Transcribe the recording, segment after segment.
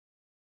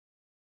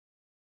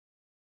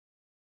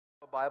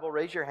Bible,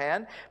 raise your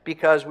hand,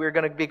 because we're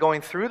going to be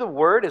going through the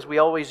Word as we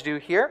always do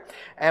here,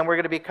 and we're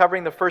going to be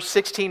covering the first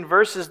 16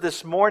 verses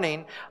this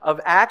morning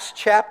of Acts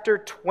chapter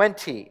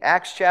 20.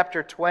 Acts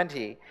chapter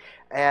 20,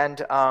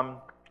 and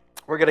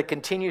we're going to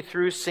continue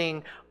through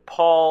seeing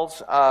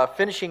Paul's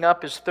finishing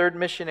up his third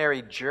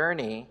missionary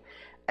journey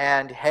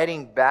and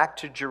heading back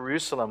to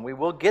Jerusalem. We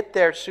will get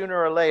there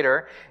sooner or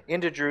later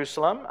into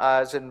Jerusalem,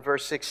 as in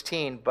verse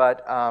 16,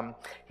 but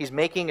he's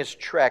making his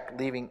trek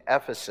leaving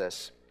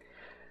Ephesus.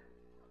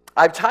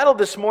 I've titled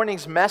this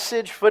morning's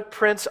message,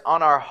 Footprints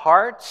on Our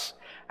Hearts.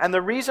 And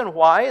the reason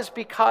why is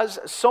because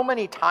so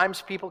many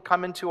times people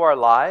come into our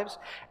lives,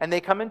 and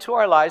they come into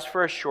our lives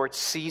for a short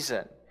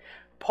season.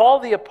 Paul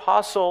the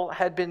Apostle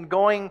had been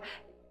going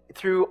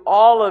through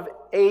all of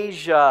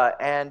Asia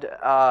and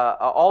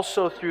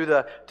also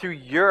through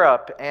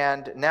Europe,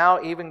 and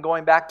now even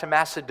going back to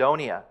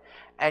Macedonia.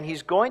 And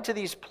he's going to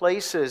these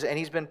places, and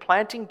he's been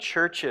planting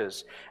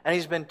churches, and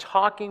he's been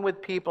talking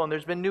with people, and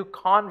there's been new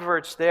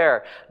converts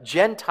there,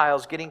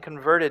 Gentiles getting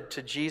converted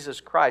to Jesus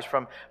Christ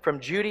from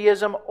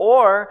Judaism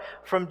or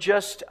from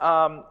just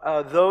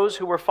those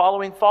who were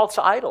following false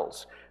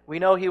idols. We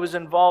know he was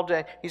involved,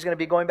 he's going to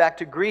be going back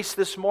to Greece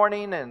this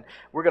morning, and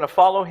we're going to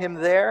follow him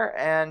there.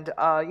 And,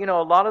 a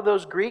lot of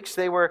those Greeks,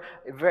 they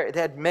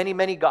had many,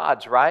 many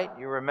gods, right?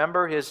 You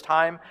remember his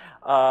time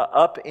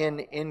up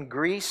in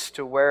Greece,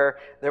 to where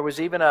there was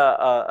even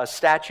a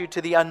statue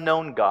to the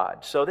unknown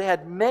God. So they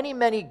had many,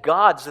 many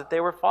gods that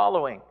they were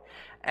following,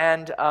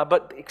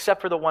 but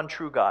except for the one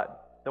true God,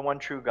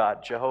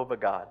 Jehovah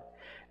God.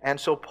 And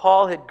so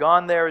Paul had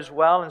gone there as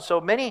well, and so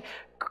many,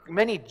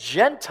 many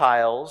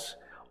Gentiles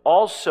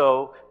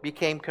also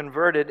became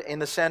converted, in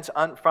the sense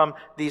from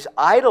these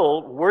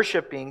idol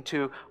worshiping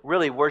to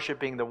really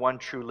worshiping the one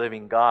true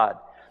living God.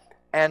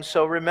 And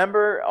so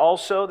remember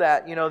also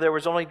that there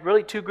was only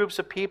really two groups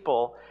of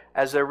people,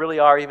 as there really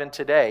are even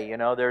today.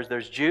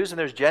 There's Jews and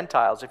there's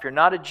Gentiles. If you're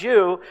not a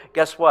Jew,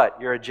 guess what?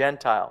 You're a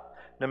Gentile.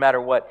 No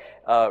matter what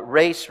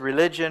race,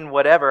 religion,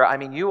 whatever. I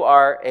mean, you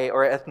are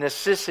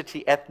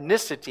ethnicity.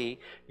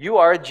 You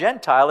are a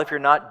Gentile if you're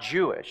not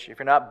Jewish, if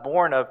you're not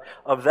born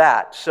of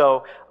that.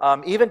 So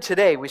even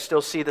today, we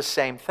still see the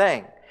same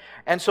thing.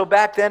 And so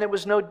back then, it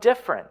was no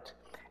different.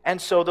 And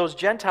so those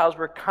Gentiles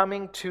were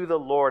coming to the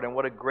Lord, and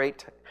what a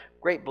great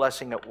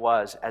blessing it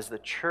was as the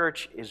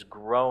church is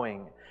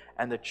growing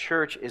and the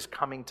church is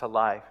coming to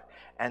life.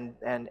 And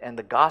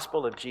the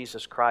gospel of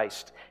Jesus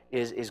Christ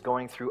is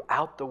going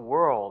throughout the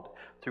world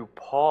through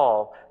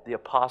Paul the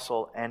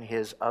Apostle and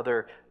his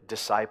other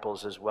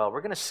disciples as well.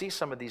 We're going to see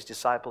some of these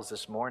disciples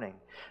this morning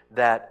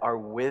that are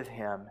with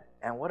him.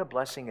 And what a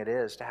blessing it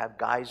is to have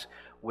guys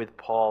with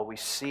Paul. We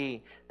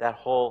see that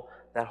whole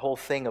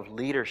thing of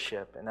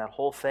leadership, and that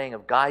whole thing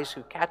of guys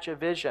who catch a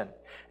vision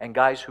and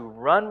guys who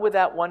run with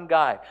that one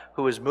guy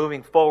who is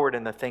moving forward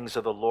in the things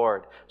of the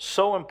Lord.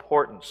 So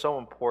important, so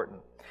important.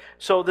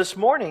 So this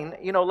morning,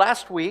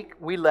 last week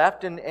we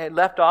left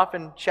off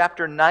in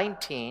chapter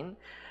 19,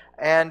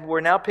 and we're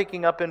now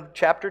picking up in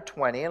chapter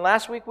 20. And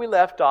last week we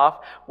left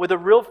off with a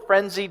real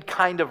frenzied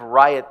kind of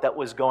riot that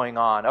was going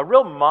on, a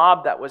real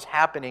mob that was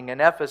happening in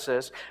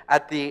Ephesus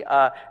at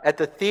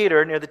the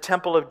theater near the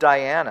Temple of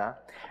Diana.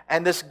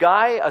 And this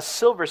guy, a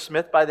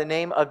silversmith by the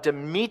name of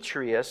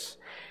Demetrius,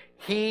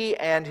 he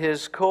and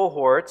his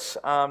cohorts,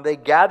 they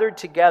gathered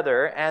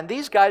together, and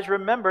these guys,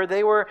 remember,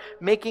 they were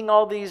making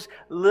all these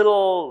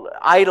little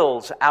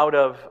idols out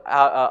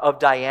of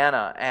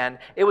Diana, and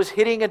it was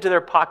hitting into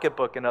their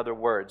pocketbook, in other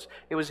words.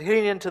 It was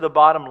hitting into the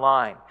bottom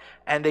line,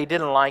 and they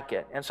didn't like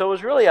it. And so it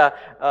was really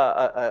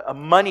a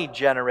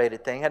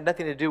money-generated thing. It had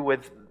nothing to do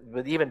with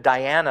even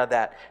Diana,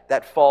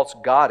 that false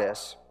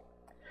goddess.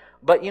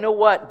 But you know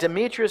what?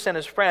 Demetrius and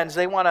his friends,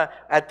 they want to,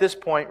 at this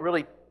point,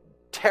 really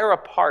tear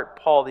apart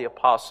Paul the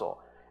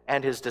Apostle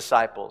and his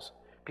disciples,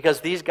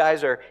 because these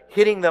guys are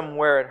hitting them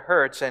where it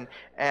hurts, and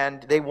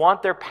they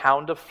want their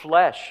pound of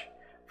flesh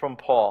from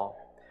Paul.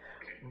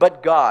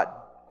 But God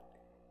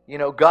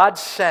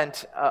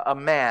sent a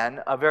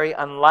man, a very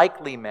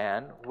unlikely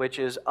man, which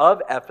is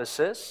of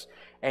Ephesus,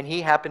 and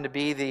he happened to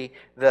be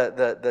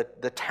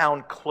the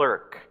town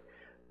clerk,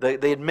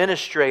 the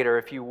administrator,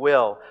 if you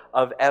will,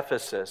 of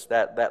Ephesus,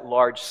 that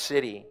large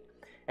city.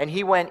 And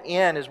he went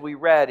in, as we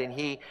read, and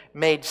he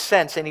made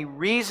sense, and he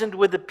reasoned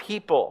with the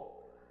people.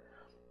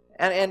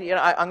 And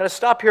I'm going to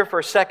stop here for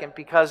a second,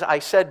 because I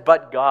said,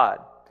 but God.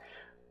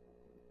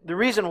 The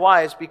reason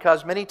why is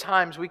because many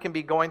times we can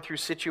be going through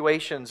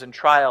situations and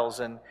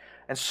trials and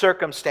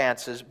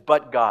circumstances,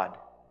 but God.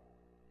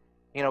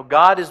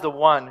 God is the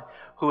one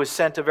who has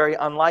sent a very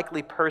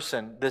unlikely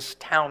person, this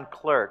town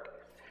clerk.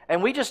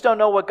 And we just don't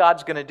know what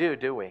God's going to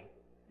do we?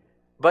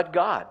 But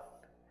God.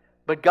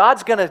 But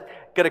God's going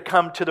to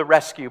come to the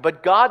rescue.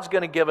 But God's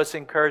going to give us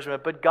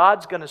encouragement. But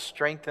God's going to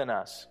strengthen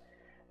us.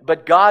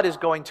 But God is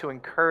going to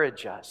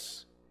encourage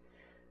us,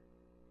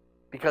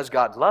 because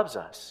God loves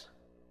us.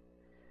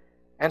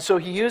 And so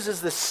he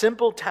uses this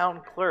simple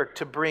town clerk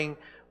to bring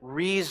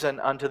reason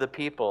unto the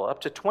people.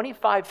 Up to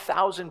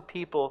 25,000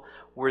 people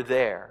were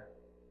there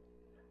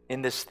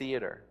in this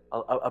theater.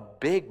 A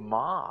big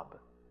mob.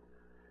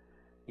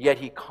 Yet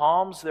he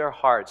calms their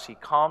hearts, he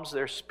calms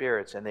their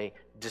spirits, and they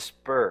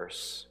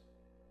disperse.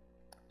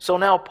 So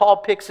now Paul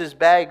picks his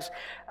bags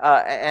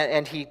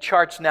and he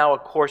charts now a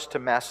course to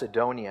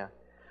Macedonia.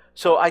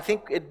 So I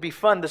think it'd be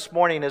fun this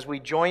morning as we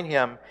join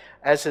him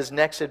as his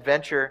next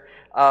adventure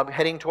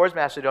heading towards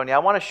Macedonia. I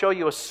want to show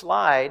you a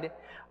slide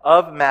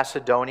of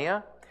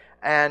Macedonia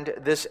and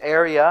this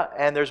area,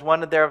 and there's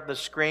one there on the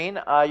screen.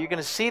 You're going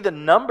to see the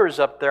numbers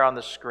up there on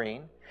the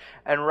screen.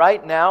 And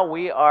right now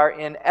we are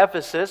in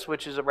Ephesus,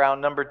 which is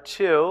around number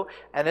 2,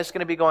 and it's going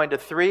to be going to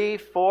 3,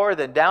 4,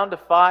 then down to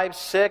 5,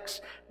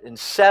 6, and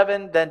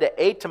 7, then to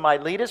 8 to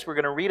Miletus. We're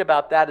going to read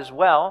about that as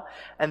well.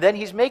 And then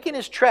he's making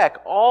his trek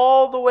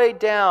all the way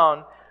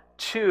down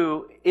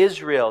to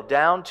Israel,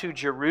 down to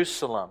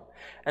Jerusalem.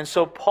 And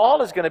so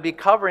Paul is going to be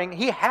covering,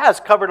 he has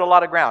covered a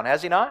lot of ground,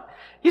 has he not?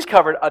 He's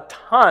covered a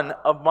ton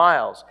of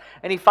miles.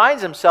 And he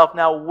finds himself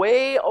now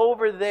way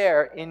over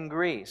there in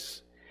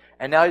Greece.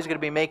 And now he's going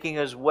to be making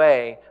his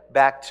way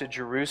back to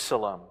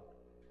Jerusalem.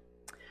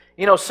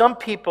 You know, some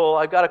people,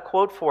 I've got a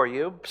quote for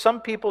you,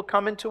 some people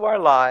come into our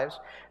lives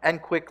and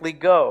quickly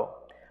go.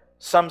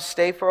 Some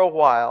stay for a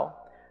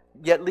while,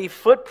 yet leave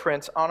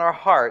footprints on our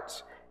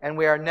hearts, and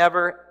we are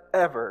never,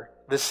 ever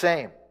the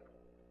same.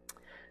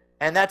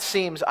 And that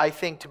seems, I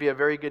think, to be a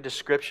very good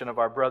description of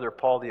our brother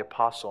Paul the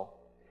Apostle.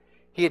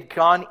 He had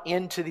gone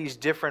into these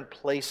different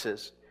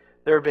places.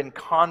 There have been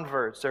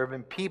converts. There have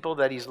been people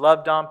that he's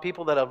loved on,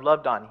 people that have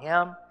loved on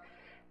him.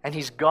 And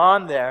he's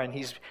gone there and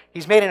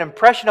he's made an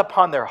impression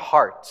upon their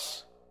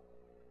hearts.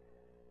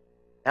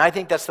 And I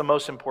think that's the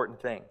most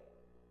important thing.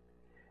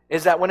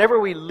 Is that whenever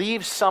we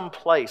leave some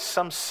place,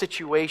 some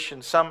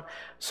situation, some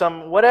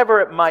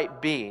whatever it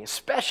might be,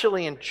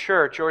 especially in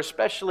church or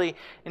especially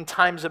in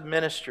times of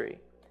ministry,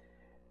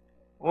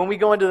 when we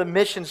go into the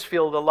missions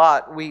field a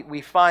lot,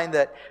 we find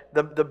that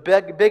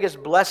the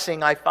biggest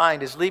blessing I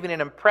find is leaving an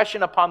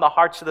impression upon the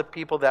hearts of the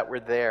people that were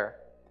there.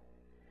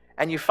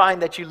 And you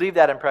find that you leave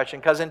that impression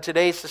because in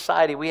today's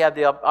society we have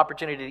the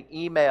opportunity to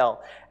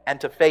email and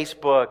to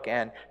Facebook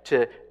and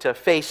to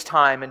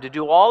FaceTime and to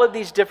do all of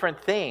these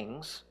different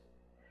things.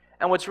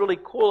 And what's really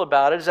cool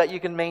about it is that you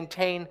can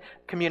maintain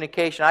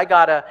communication. I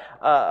got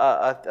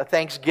a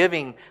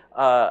Thanksgiving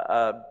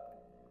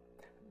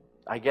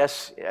I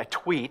guess, a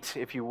tweet,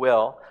 if you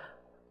will,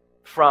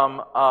 from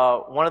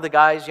one of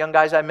the young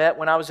guys I met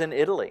when I was in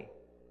Italy.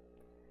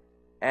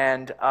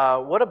 And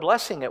what a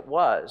blessing it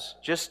was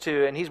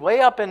and he's way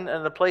up in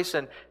the place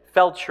in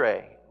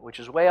Feltre, which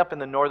is way up in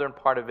the northern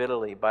part of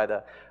Italy by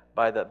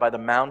the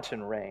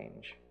mountain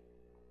range.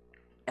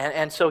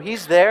 And so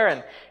he's there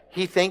and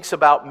he thinks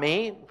about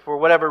me for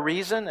whatever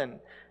reason, and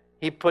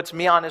he puts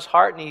me on his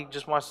heart, and he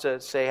just wants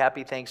to say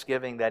happy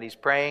Thanksgiving, that he's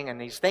praying and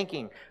he's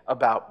thinking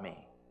about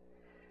me.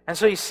 And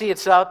so you see,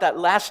 it's out that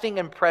lasting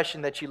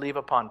impression that you leave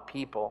upon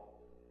people.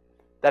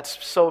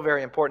 That's so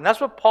very important.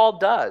 That's what Paul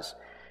does.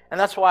 And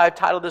that's why I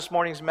titled this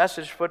morning's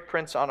message,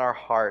 Footprints on Our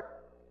Heart.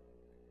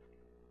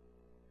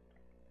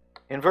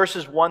 In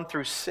verses 1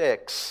 through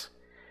 6,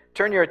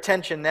 turn your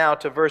attention now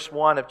to verse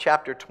 1 of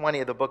chapter 20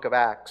 of the book of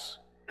Acts.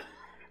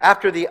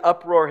 After the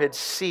uproar had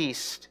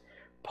ceased,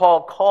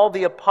 Paul called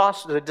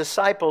the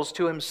disciples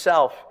to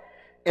himself,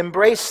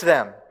 embraced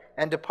them,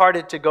 and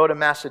departed to go to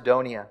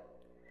Macedonia.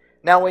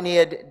 Now when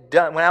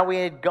we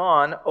had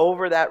gone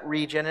over that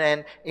region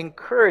and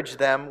encouraged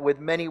them with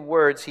many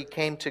words, he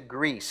came to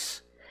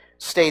Greece,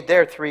 stayed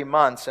there 3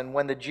 months, and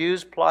when the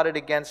Jews plotted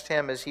against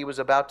him as he was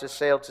about to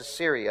sail to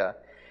Syria,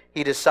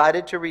 he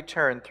decided to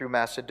return through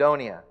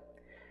Macedonia.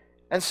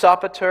 And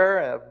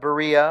Sopater of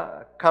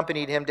Berea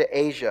accompanied him to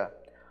Asia.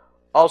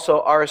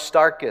 Also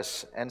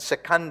Aristarchus and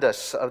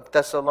Secundus of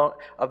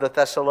the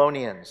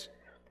Thessalonians,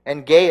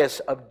 and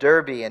Gaius of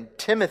Derbe, and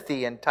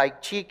Timothy and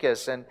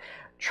Tychicus, and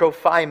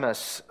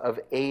Trophimus of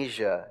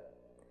Asia.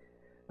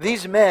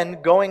 These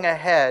men, going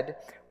ahead,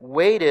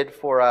 waited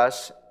for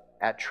us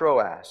at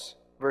Troas.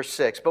 Verse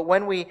 6, but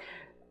when we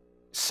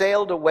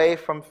sailed away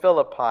from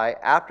Philippi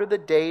after the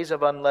days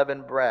of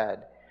unleavened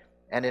bread,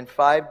 and in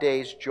 5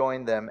 days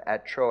joined them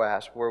at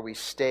Troas, where we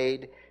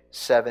stayed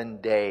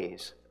 7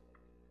 days.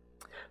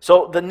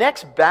 So the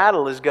next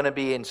battle is going to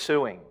be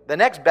ensuing. The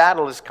next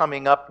battle is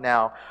coming up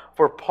now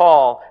for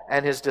Paul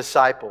and his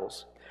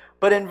disciples.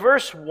 But in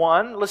verse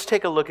 1, let's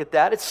take a look at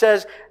that. It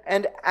says,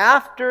 and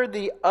after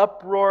the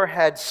uproar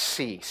had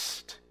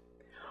ceased.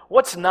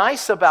 What's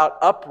nice about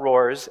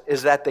uproars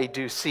is that they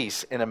do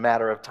cease in a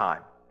matter of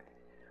time.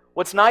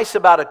 What's nice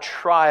about a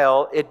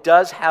trial, it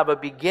does have a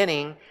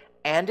beginning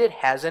and it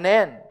has an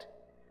end.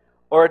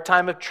 Or a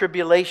time of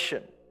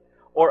tribulation,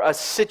 or a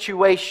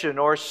situation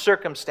or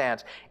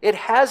circumstance. It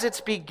has its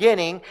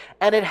beginning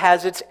and it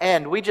has its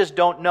end. We just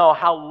don't know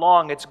how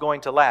long it's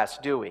going to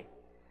last, do we?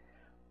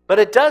 But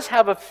it does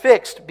have a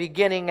fixed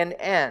beginning and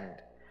end.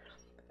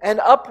 And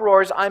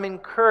uproars, I'm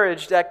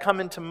encouraged, that come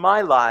into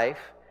my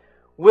life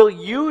will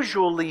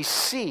usually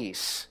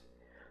cease.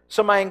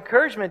 So my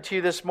encouragement to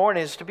you this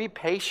morning is to be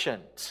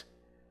patient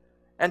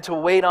and to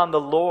wait on the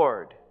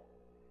Lord.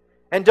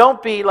 And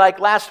don't be like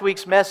last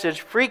week's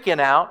message, freaking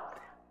out,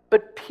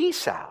 but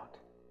peace out.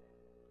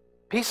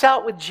 Peace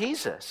out with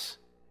Jesus.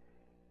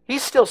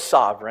 He's still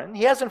sovereign.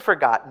 He hasn't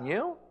forgotten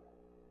you.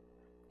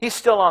 He's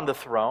still on the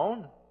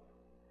throne.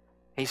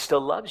 He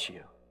still loves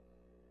you.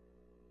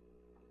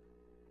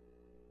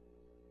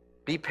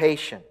 Be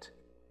patient.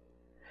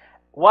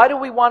 Why do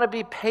we want to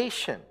be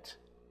patient?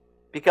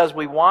 Because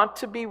we want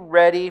to be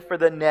ready for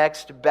the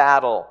next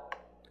battle.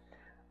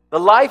 The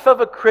life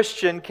of a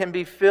Christian can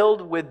be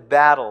filled with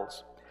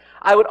battles.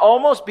 I would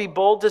almost be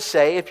bold to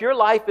say, if your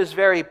life is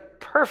very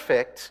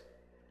perfect,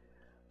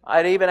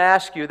 I'd even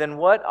ask you, then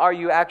what are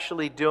you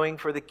actually doing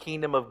for the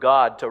kingdom of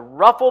God? To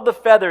ruffle the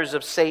feathers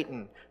of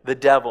Satan, the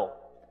devil,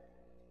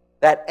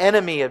 that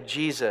enemy of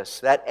Jesus,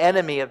 that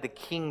enemy of the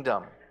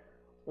kingdom.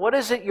 What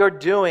is it you're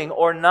doing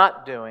or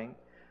not doing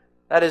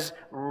that is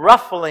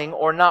ruffling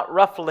or not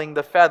ruffling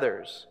the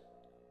feathers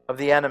of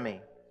the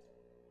enemy?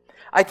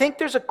 I think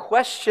there's a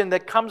question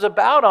that comes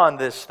about on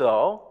this,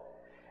 though,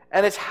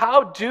 and it's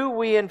how do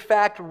we, in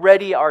fact,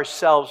 ready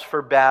ourselves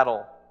for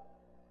battle?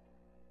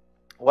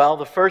 Well,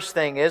 the first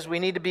thing is we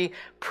need to be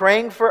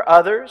praying for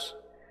others,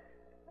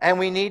 and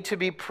we need to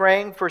be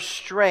praying for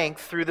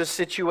strength through the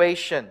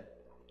situation.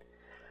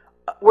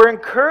 We're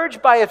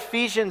encouraged by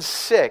Ephesians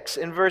 6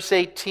 in verse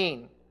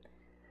 18.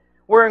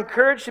 We're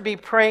encouraged to be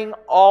praying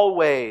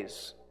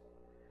always,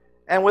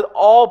 and with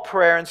all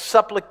prayer and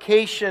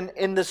supplication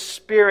in the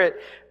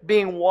Spirit,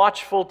 being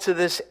watchful to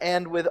this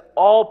end with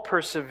all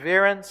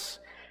perseverance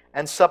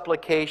and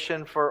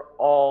supplication for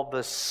all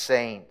the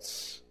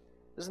saints.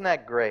 Isn't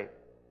that great?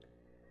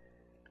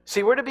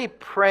 See, we're to be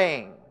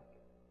praying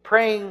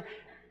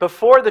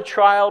before the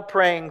trial,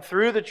 praying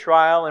through the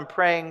trial, and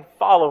praying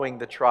following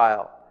the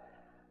trial.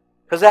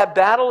 Because that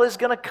battle is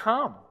going to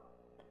come.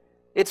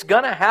 It's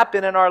going to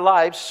happen in our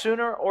lives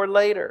sooner or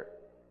later.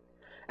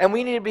 And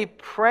we need to be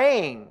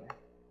praying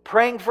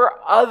for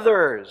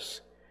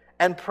others,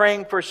 and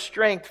praying for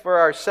strength for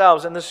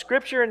ourselves. And the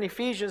scripture in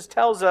Ephesians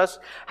tells us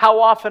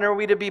how often are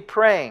we to be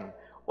praying.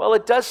 Well,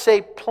 it does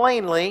say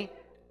plainly,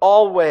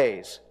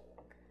 always.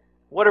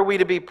 What are we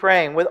to be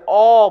praying? With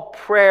all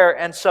prayer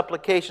and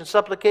supplication.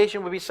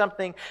 Supplication would be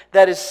something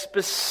that is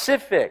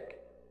specific.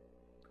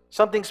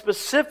 Something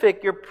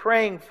specific you're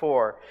praying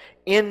for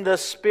in the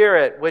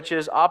Spirit, which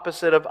is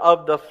opposite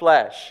of the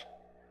flesh.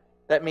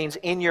 That means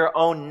in your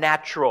own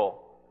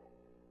natural,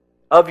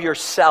 of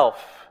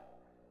yourself.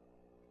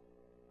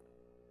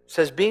 It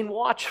says being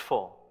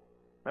watchful.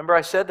 Remember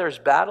I said there's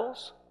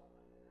battles?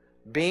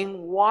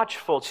 Being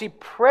watchful. See,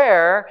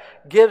 prayer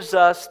gives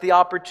us the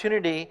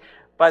opportunity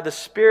by the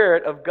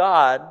Spirit of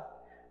God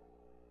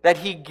that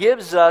He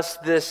gives us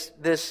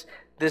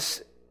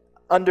this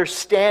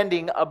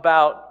understanding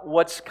about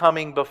what's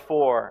coming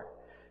before.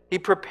 He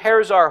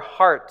prepares our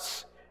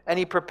hearts and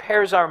He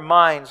prepares our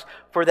minds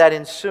for that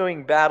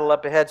ensuing battle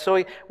up ahead.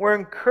 So we're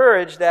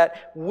encouraged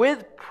that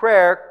with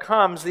prayer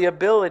comes the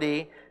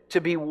ability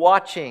to be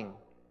watching.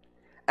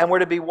 And we're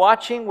to be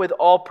watching with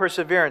all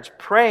perseverance,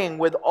 praying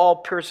with all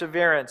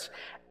perseverance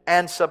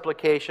and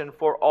supplication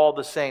for all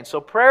the saints.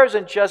 So prayer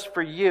isn't just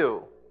for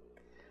you,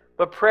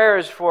 but prayer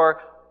is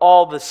for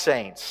all the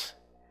saints.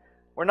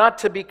 We're not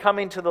to be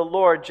coming to the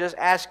Lord just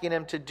asking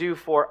Him to do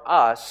for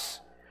us,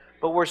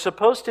 but we're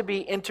supposed to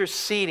be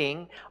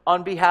interceding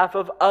on behalf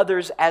of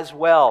others as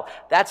well.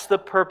 That's the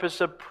purpose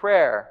of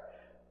prayer.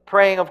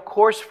 Praying, of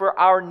course, for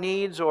our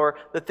needs or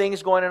the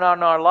things going on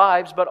in our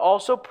lives, but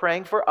also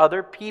praying for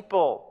other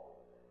people.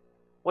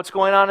 What's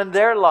going on in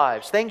their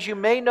lives. Things you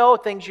may know,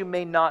 things you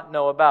may not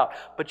know about,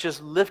 but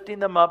just lifting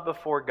them up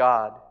before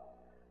God.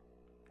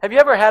 Have you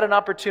ever had an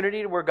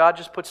opportunity where God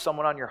just puts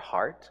someone on your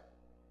heart?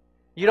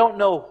 You don't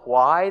know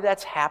why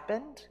that's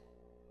happened,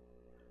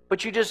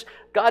 but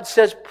God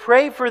says,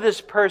 pray for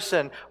this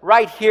person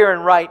right here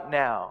and right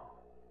now.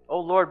 Oh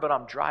Lord, but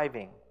I'm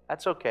driving.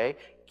 That's okay.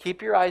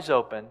 Keep your eyes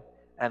open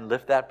and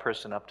lift that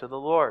person up to the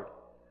Lord.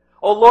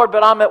 Oh Lord,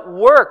 but I'm at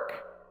work.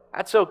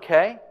 That's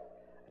okay.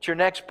 At your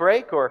next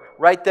break or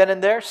right then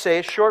and there, say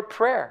a short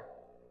prayer.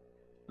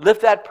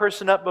 Lift that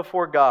person up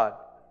before God.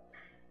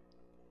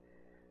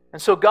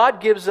 And so God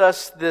gives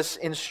us this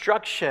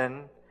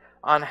instruction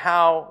on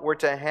how we're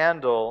to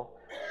handle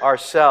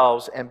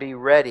ourselves and be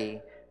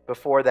ready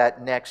before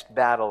that next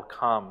battle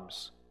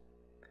comes.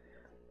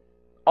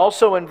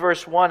 Also in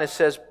verse 1 it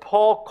says,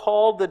 Paul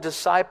called the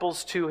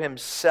disciples to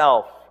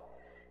himself.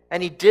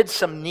 And he did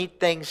some neat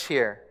things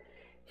here.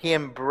 He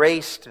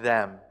embraced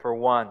them for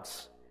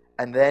once.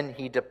 And then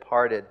he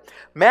departed.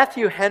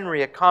 Matthew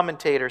Henry, a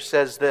commentator,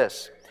 says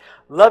this,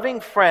 loving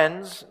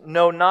friends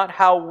know not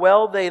how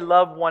well they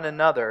love one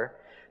another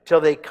till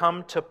they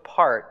come to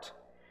part,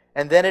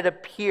 and then it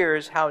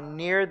appears how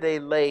near they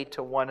lay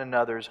to one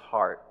another's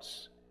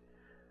hearts.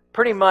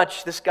 Pretty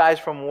much this guy's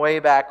from way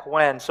back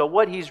when. So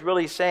what he's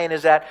really saying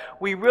is that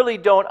we really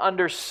don't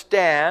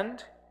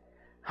understand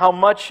how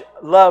much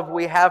love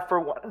we have for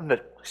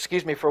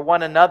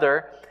one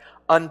another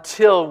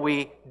until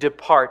we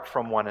depart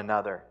from one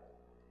another.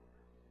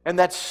 And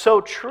that's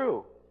so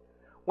true.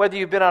 Whether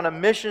you've been on a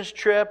missions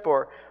trip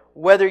or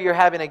whether you're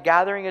having a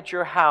gathering at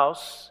your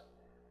house,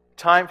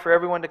 time for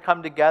everyone to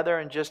come together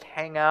and just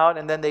hang out,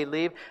 and then they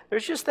leave.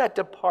 There's just that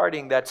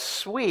departing that's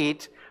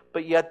sweet,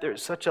 but yet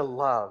there's such a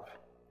love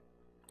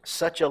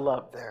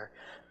there.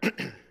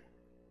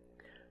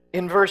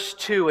 In verse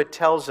 2, it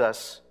tells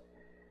us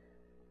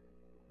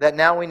that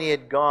now when he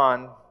had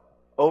gone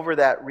over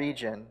that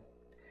region,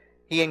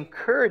 he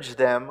encouraged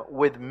them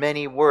with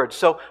many words.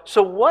 So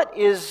what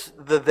is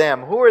the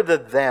them? Who are the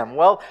them?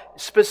 Well,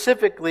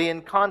 specifically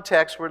in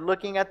context, we're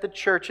looking at the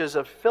churches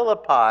of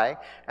Philippi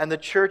and the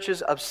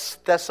churches of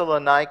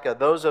Thessalonica,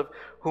 those of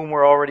whom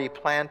were already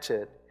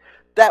planted.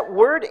 That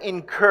word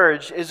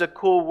encourage is a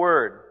cool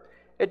word.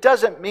 It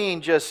doesn't mean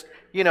just,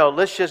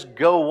 let's just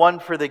go one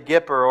for the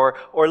gipper,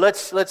 or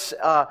let's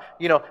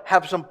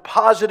have some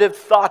positive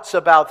thoughts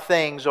about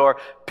things, or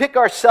pick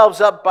ourselves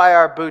up by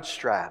our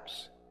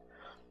bootstraps.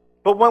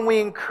 But when we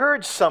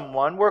encourage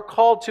someone, we're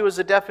called to, as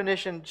the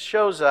definition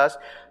shows us,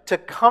 to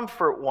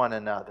comfort one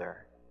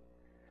another.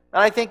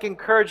 And I think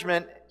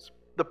encouragement,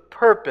 the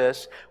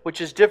purpose,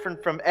 which is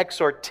different from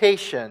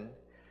exhortation,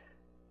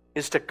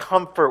 is to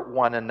comfort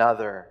one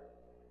another.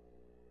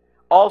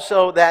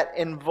 Also, that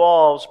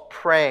involves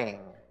praying.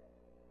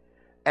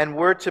 And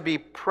we're to be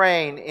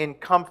praying in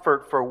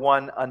comfort for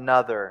one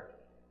another.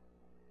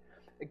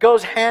 It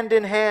goes hand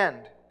in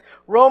hand.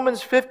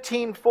 Romans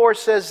 15:4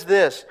 says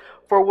this,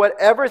 "For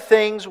whatever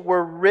things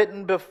were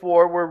written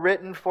before were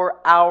written for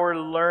our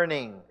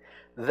learning,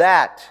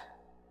 that,"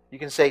 you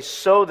can say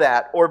so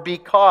that, or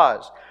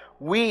because,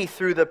 "we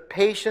through the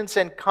patience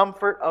and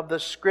comfort of the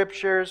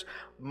Scriptures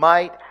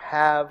might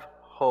have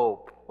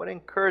hope." What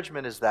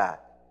encouragement is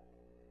that?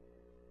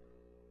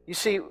 You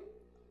see,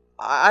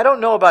 I don't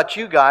know about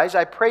you guys,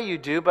 I pray you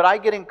do, but I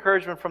get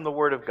encouragement from the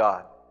Word of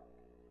God.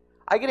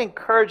 I get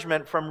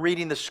encouragement from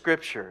reading the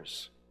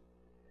Scriptures.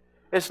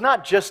 It's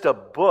not just a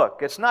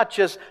book. It's not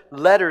just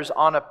letters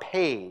on a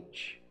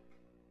page.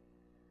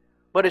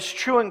 But it's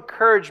true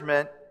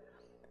encouragement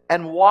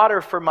and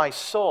water for my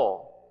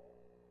soul.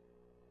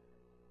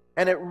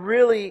 And it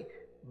really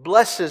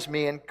blesses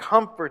me and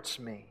comforts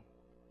me.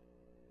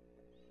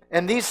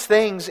 And these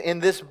things in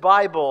this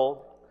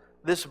Bible,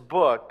 this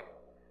book,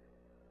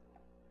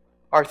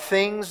 are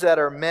things that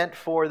are meant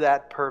for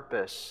that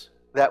purpose.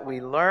 That we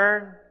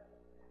learn,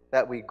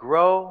 that we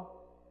grow,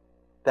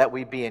 that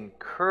we be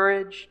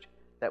encouraged,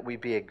 that we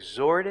be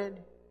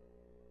exhorted,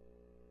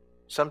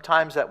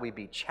 sometimes that we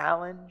be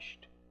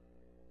challenged,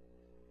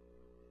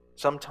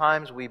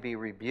 sometimes we be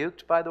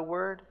rebuked by the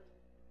Word,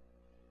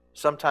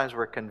 sometimes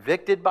we're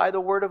convicted by the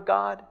Word of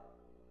God.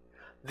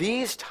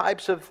 These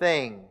types of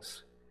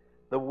things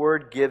the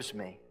Word gives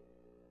me.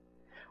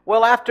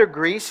 Well, after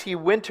Greece, he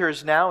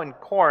winters now in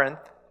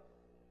Corinth,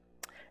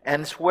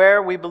 and it's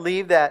where we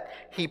believe that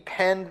he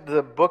penned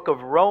the book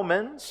of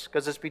Romans,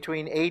 because it's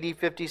between AD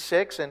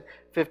 56 and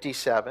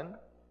 57.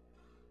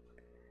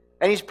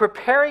 And he's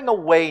preparing a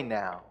way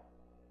now.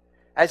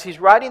 As he's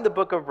writing the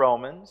book of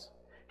Romans,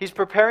 he's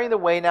preparing the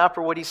way now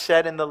for what he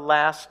said in the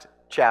last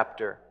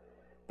chapter.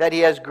 That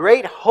he has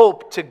great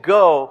hope to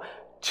go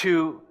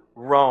to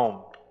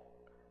Rome.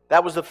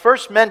 That was the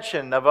first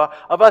mention of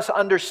us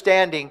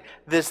understanding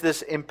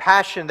this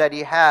impassion that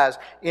he has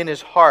in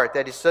his heart.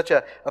 That is such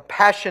a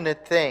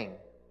passionate thing.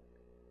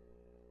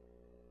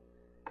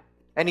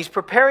 And he's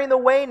preparing the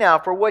way now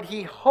for what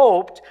he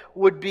hoped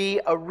would be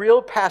a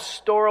real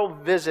pastoral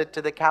visit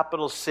to the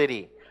capital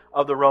city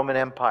of the Roman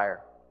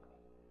Empire.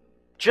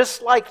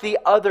 Just like the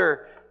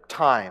other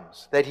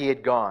times that he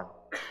had gone.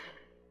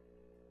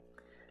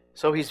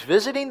 So he's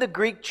visiting the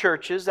Greek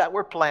churches that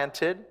were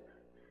planted,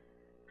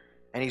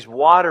 and he's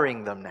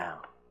watering them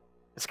now.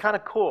 It's kind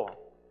of cool.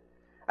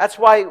 That's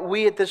why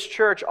we at this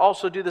church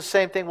also do the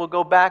same thing. We'll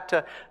go back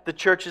to the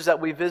churches that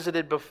we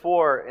visited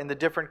before in the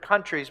different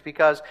countries,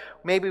 because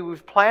maybe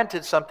we've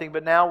planted something,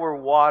 but now we're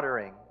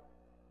watering.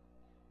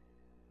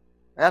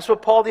 And that's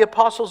what Paul the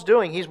Apostle's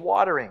doing. He's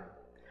watering.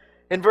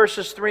 In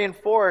verses 3 and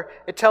 4,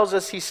 it tells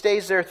us he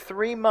stays there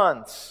 3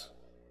 months.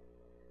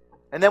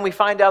 And then we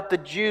find out the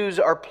Jews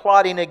are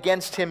plotting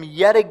against him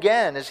yet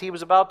again as he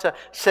was about to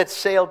set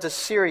sail to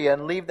Syria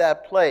and leave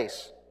that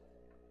place.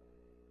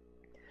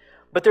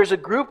 But there's a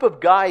group of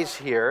guys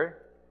here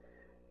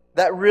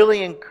that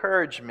really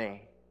encourage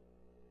me.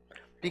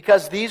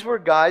 Because these were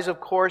guys, of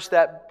course,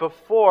 that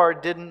before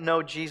didn't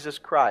know Jesus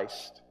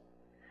Christ.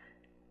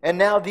 And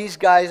now these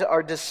guys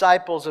are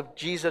disciples of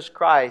Jesus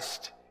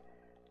Christ.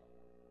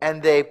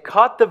 And they've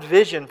caught the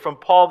vision from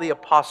Paul the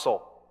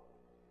Apostle.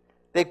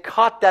 They've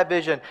caught that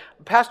vision.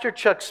 Pastor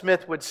Chuck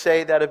Smith would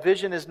say that a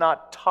vision is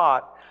not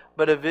taught,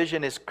 but a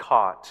vision is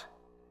caught.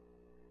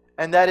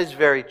 And that is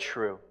very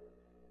true.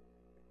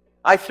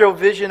 I throw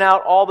vision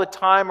out all the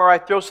time, or I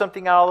throw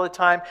something out all the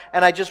time,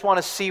 and I just want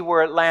to see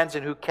where it lands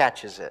and who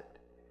catches it.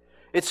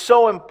 It's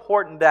so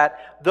important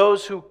that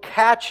those who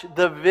catch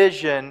the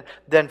vision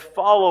then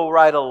follow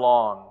right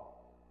along.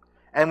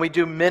 And we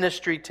do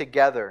ministry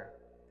together.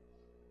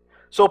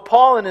 So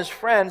Paul and his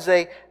friends,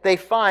 they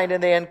find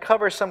and they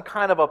uncover some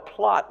kind of a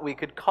plot, we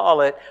could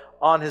call it,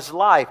 on his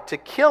life to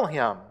kill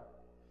him.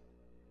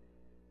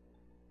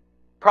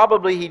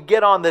 Probably he'd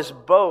get on this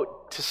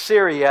boat to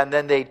Syria and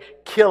then they'd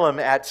kill him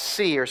at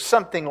sea or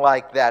something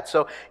like that.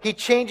 So he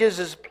changes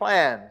his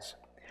plans.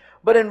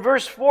 But in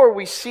verse 4,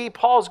 we see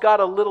Paul's got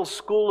a little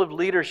school of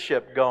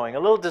leadership going, a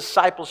little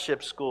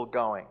discipleship school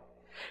going.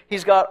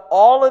 He's got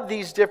all of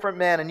these different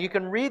men, and you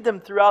can read them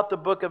throughout the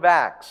book of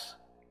Acts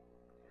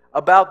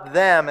about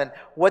them and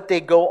what they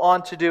go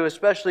on to do,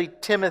 especially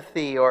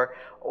Timothy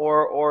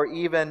or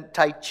even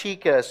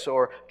Tychicus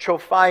or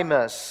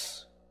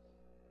Trophimus,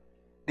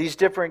 these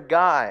different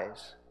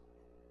guys.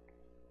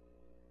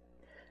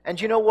 And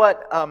you know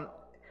what?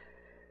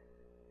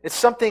 It's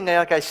something,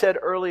 like I said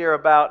earlier,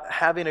 about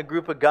having a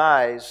group of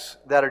guys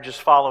that are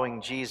just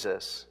following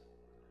Jesus.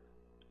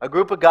 A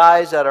group of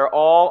guys that are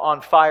all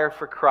on fire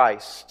for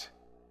Christ.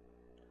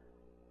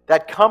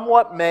 That come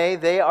what may,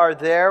 they are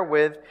there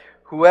with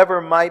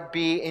whoever might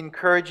be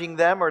encouraging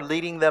them or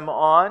leading them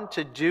on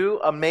to do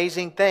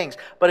amazing things.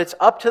 But it's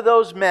up to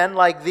those men,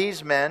 like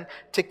these men,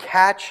 to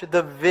catch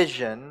the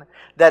vision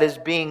that is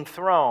being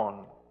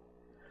thrown.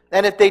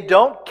 And if they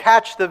don't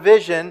catch the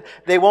vision,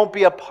 they won't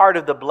be a part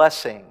of the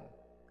blessing.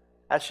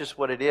 That's just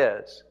what it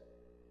is.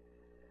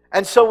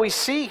 And so we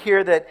see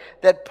here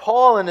that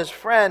Paul and his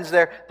friends,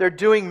 they're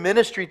doing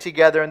ministry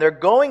together and they're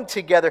going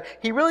together.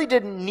 He really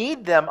didn't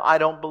need them, I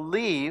don't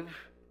believe,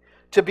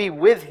 to be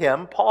with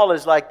him. Paul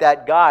is like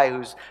that guy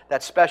who's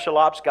that special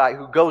ops guy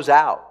who goes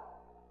out.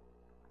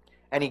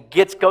 And he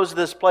goes to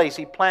this place,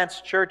 he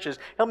plants churches.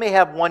 He may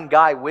have one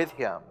guy with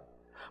him.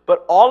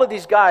 But all of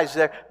these guys,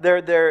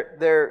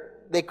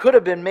 they could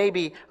have been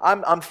maybe,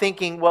 I'm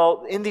thinking,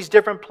 well, in these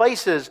different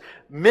places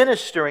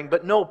ministering.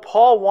 But no,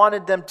 Paul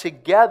wanted them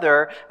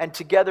together and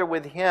together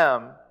with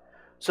him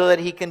so that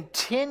he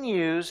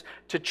continues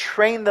to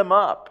train them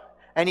up.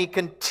 And he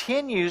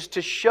continues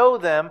to show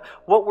them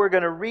what we're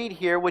going to read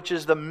here, which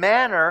is the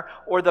manner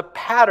or the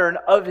pattern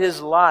of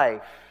his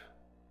life.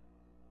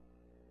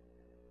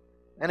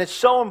 And it's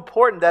so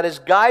important that as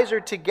guys are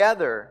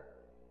together,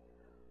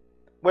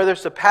 whether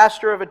it's the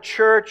pastor of a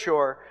church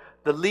or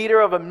the leader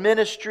of a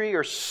ministry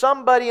or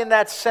somebody in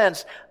that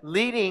sense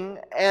leading,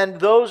 and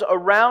those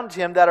around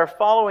him that are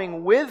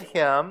following with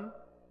him,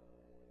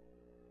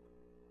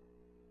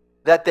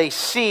 that they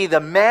see the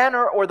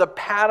manner or the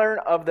pattern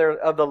of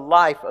the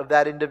life of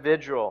that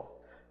individual.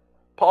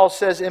 Paul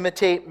says,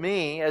 imitate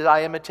me as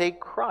I imitate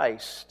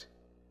Christ.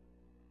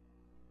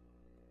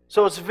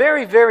 So it's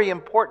very, very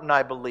important,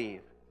 I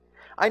believe.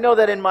 I know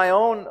that in my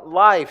own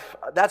life,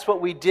 that's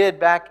what we did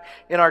back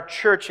in our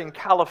church in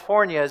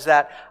California, is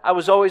that I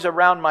was always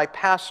around my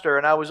pastor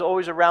and I was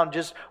always around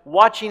just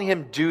watching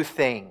him do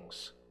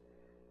things.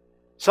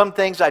 Some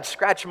things I'd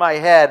scratch my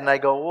head and I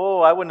go,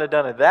 whoa, I wouldn't have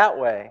done it that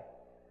way.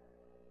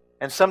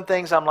 And some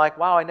things I'm like,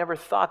 wow, I never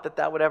thought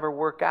that would ever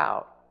work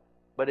out.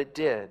 But it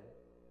did.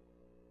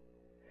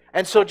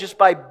 And so just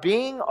by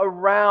being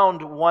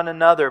around one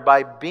another,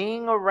 by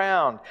being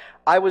around,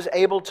 I was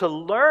able to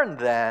learn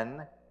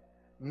then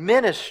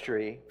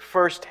ministry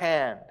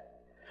firsthand.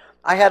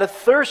 I had a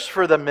thirst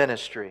for the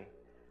ministry.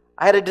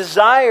 I had a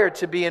desire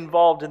to be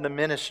involved in the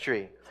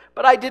ministry.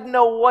 But I didn't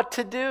know what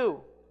to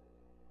do.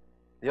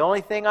 The only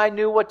thing I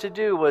knew what to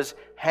do was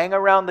hang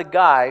around the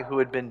guy who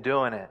had been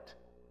doing it.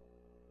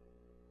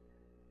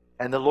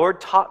 And the Lord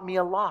taught me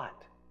a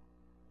lot.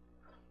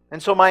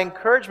 And so my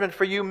encouragement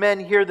for you men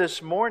here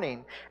this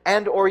morning,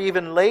 and or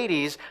even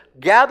ladies,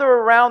 gather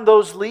around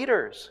those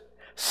leaders.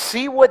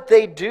 See what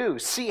they do.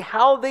 See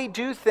how they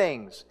do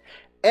things.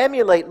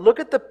 Emulate. Look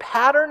at the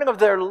pattern of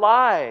their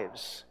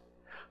lives.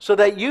 So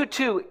that you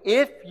too,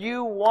 if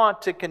you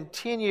want to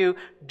continue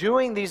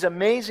doing these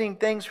amazing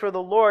things for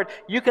the Lord,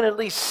 you can at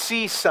least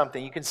see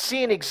something. You can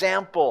see an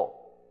example.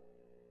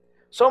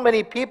 So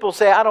many people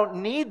say, I don't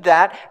need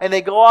that, and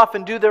they go off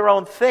and do their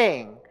own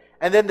thing.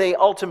 And then they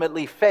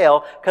ultimately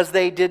fail because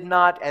they did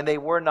not and they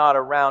were not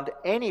around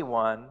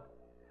anyone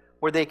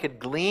where they could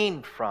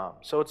glean from.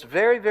 So it's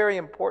very, very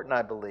important,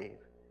 I believe.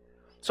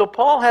 So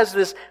Paul has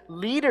this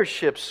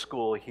leadership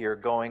school here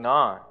going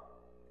on.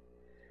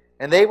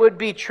 And they would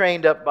be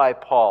trained up by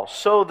Paul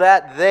so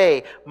that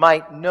they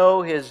might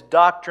know his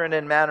doctrine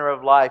and manner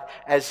of life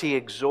as he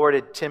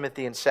exhorted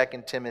Timothy in 2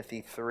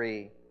 Timothy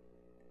 3.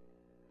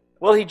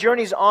 Well, he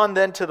journeys on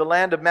then to the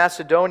land of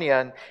Macedonia,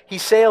 and he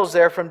sails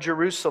there from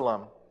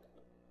Jerusalem.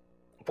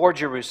 For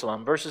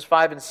Jerusalem, verses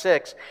 5 and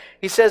 6,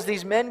 he says,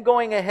 these men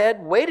going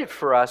ahead waited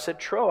for us at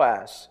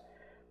Troas,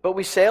 but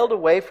we sailed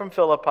away from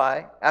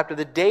Philippi after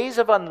the days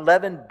of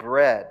unleavened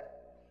bread.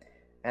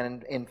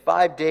 And in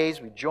 5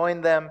 days we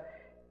joined them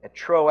at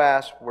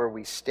Troas, where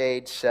we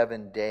stayed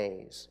 7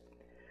 days.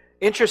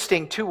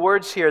 Interesting, 2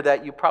 words here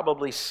that you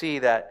probably see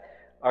that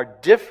are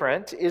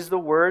different is the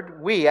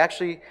word we.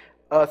 Actually,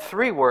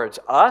 3 words,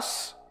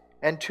 us,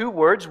 and 2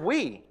 words,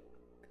 we.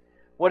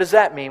 What does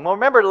that mean? Well,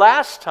 remember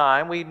last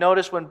time we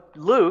noticed when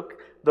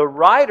Luke, the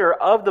writer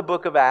of the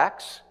book of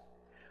Acts,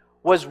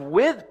 was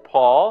with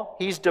Paul.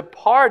 He's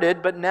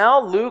departed, but now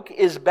Luke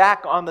is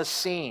back on the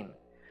scene.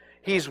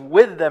 He's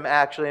with them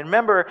actually. And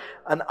remember,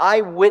 an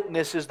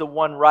eyewitness is the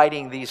one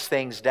writing these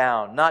things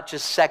down, not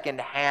just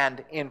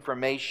second-hand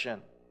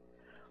information.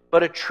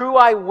 but a true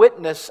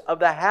eyewitness of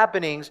the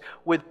happenings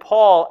with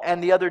Paul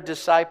and the other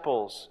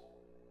disciples.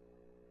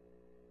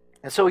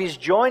 And so he's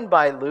joined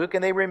by Luke,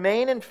 and they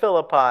remain in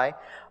Philippi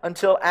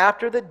until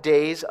after the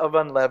days of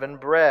unleavened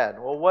bread.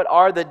 Well, what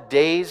are the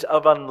days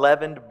of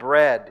unleavened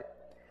bread?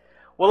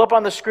 Well, up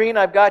on the screen,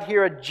 I've got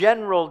here a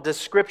general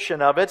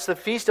description of it. It's the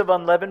Feast of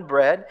Unleavened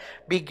Bread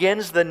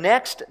begins the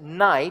next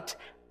night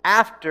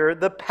after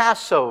the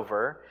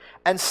Passover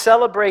and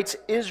celebrates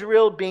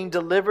Israel being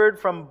delivered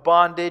from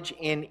bondage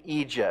in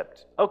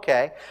Egypt.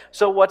 Okay,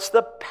 so what's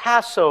the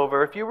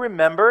Passover? If you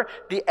remember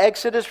the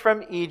Exodus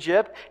from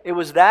Egypt, it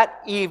was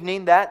that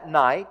evening, that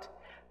night,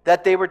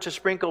 that they were to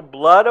sprinkle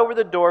blood over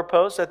the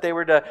doorposts, that they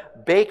were to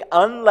bake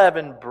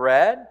unleavened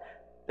bread,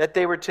 that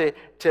they were to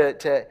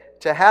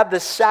have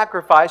this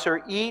sacrifice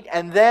or eat,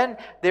 and then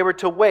they were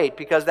to wait,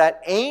 because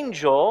that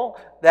angel,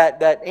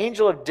 that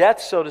angel of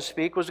death, so to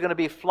speak, was going to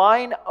be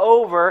flying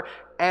over,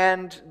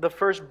 and the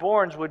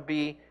firstborns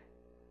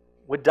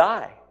would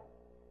die.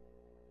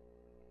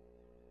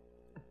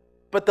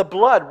 But the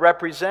blood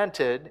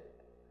represented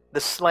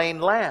the slain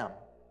lamb,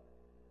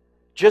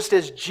 just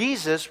as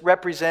Jesus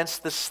represents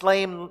the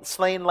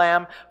slain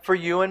lamb for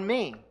you and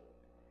me.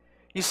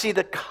 You see,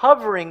 the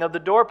covering of the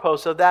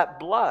doorposts of that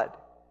blood,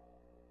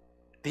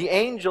 the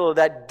angel of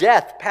that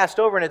death passed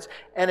over,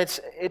 and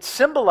it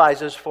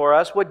symbolizes for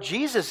us what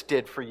Jesus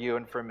did for you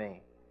and for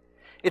me.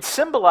 It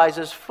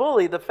symbolizes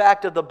fully the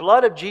fact of the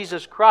blood of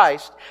Jesus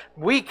Christ.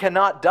 We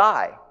cannot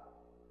die.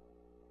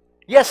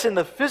 Yes, in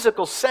the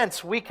physical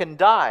sense, we can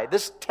die.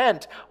 This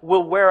tent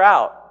will wear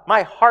out.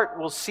 My heart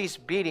will cease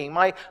beating.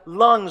 My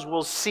lungs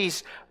will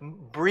cease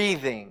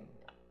breathing,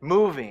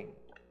 moving.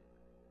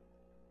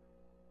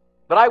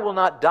 But I will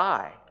not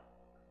die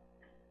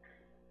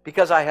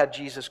because I have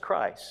Jesus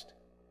Christ.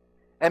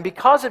 And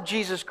because of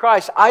Jesus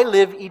Christ, I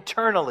live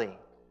eternally.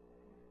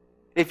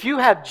 If you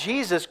have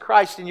Jesus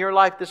Christ in your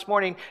life this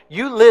morning,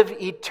 you live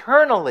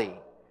eternally.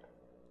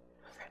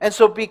 And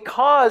so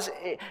because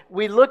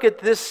we look at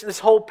this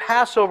whole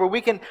Passover,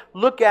 we can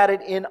look at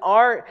it in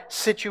our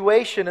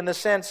situation in the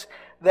sense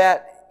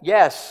that,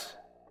 yes,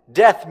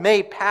 death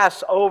may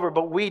pass over,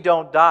 but we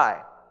don't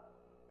die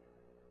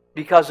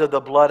because of the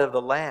blood of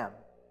the Lamb.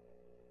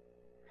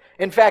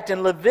 In fact,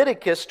 in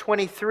Leviticus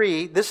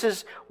 23, this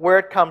is where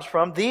it comes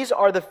from. These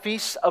are the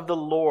feasts of the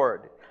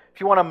Lord. If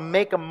you want to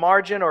make a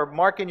margin or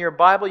mark in your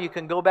Bible, you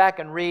can go back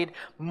and read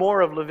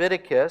more of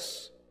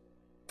Leviticus.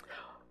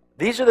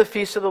 These are the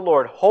feasts of the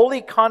Lord.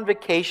 Holy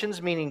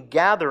convocations, meaning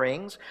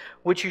gatherings,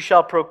 which you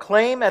shall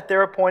proclaim at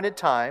their appointed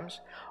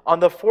times.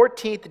 On the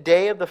 14th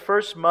day of the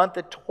first month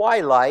at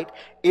twilight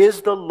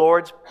is the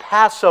Lord's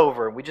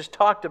Passover. We just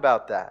talked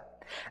about that.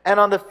 And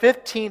on the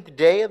 15th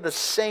day of the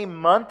same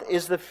month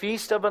is the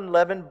feast of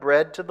unleavened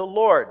bread to the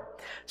Lord.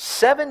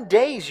 7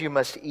 days you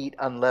must eat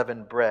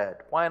unleavened bread.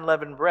 Why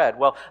unleavened bread?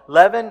 Well,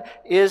 leaven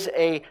is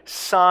a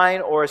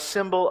sign or a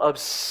symbol of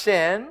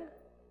sin.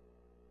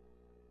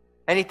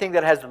 Anything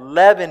that has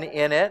leaven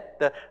in it,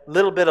 the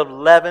little bit of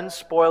leaven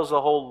spoils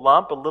the whole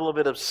lump. A little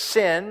bit of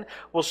sin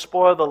will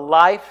spoil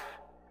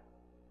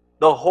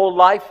the whole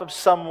life of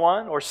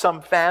someone or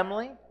some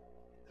family.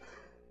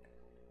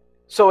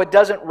 So it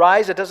doesn't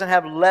rise, it doesn't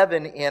have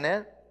leaven in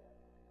it.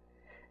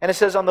 And it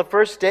says, on the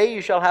first day you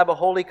shall have a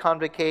holy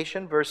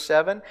convocation, verse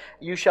 7,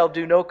 you shall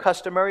do no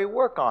customary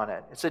work on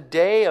it. It's a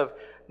day of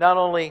not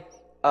only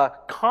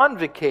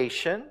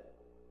convocation,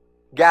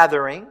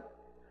 gathering,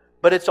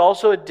 but it's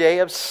also a day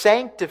of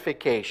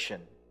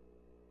sanctification,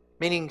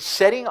 meaning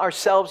setting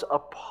ourselves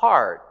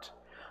apart.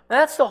 And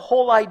that's the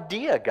whole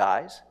idea,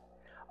 guys,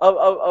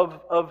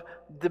 of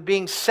the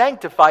being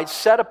sanctified,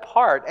 set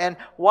apart, and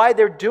why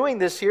they're doing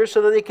this here,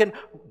 so that they can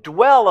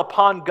dwell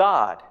upon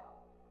God.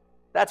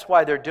 That's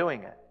why they're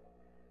doing it.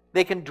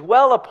 They can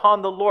dwell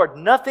upon the Lord,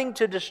 nothing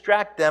to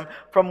distract them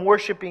from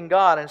worshiping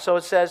God. And so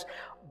it says,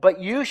 but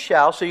you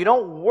shall, so you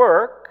don't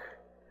work,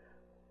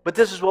 but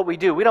this is what we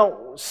do. We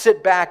don't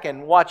sit back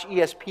and watch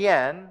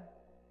ESPN,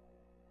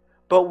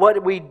 but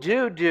what we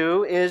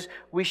do is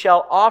we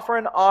shall offer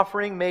an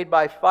offering made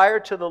by fire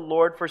to the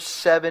Lord for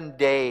 7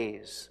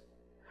 days.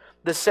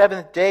 The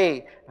seventh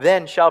day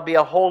then shall be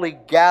a holy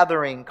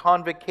gathering,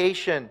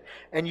 convocation,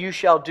 and you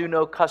shall do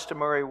no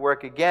customary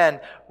work. Again,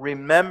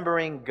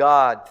 remembering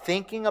God,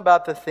 thinking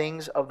about the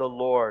things of the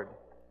Lord.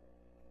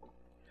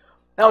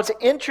 Now it's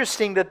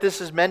interesting that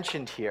this is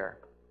mentioned here,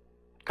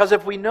 because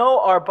if we know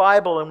our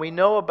Bible and we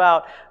know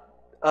about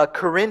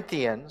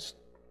Corinthians,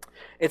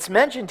 it's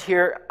mentioned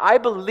here, I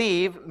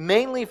believe,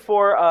 mainly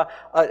for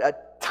a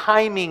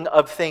timing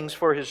of things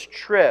for his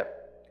trip.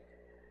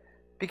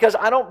 Because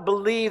I don't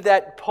believe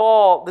that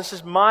Paul, this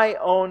is my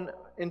own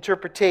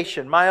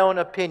interpretation, my own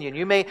opinion.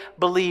 You may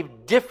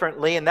believe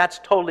differently, and that's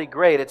totally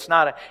great. It's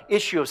not an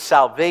issue of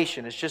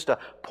salvation. It's just a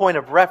point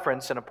of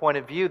reference and a point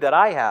of view that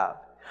I have.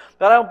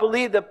 But I don't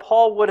believe that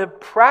Paul would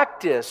have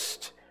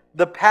practiced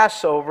the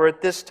Passover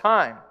at this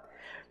time,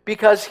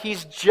 because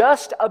he's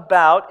just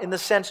about, in the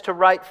sense, to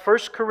write 1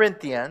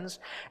 Corinthians,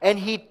 and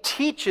he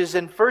teaches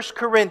in 1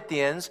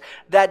 Corinthians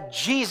that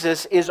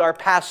Jesus is our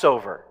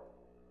Passover.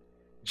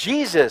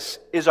 Jesus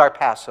is our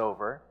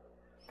Passover.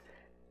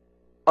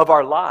 of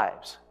our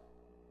lives,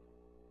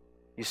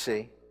 you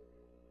see.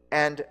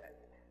 And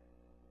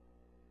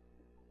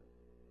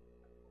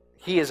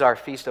He is our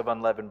feast of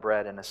unleavened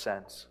bread in a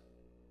sense.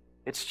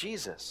 It's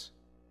Jesus.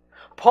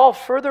 Paul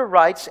further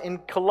writes in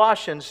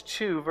Colossians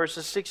 2,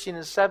 verses 16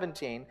 and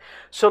 17,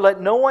 "So let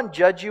no one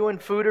judge you in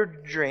food or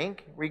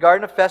drink,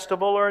 regarding a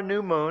festival or a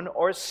new moon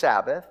or a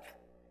Sabbath,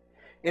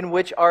 in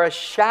which are a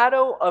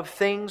shadow of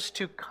things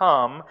to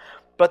come,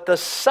 but the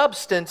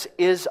substance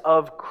is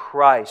of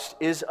Christ,"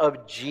 is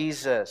of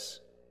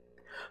Jesus.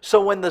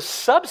 So when the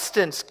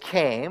substance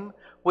came,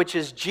 which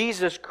is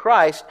Jesus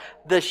Christ,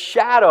 the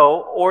shadow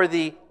or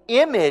the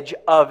image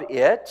of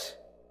it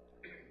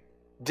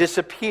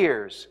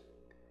disappears.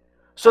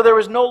 So there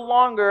was no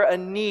longer a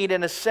need,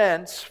 in a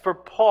sense, for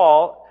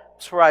Paul.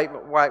 That's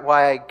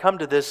why I come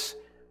to this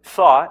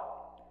thought,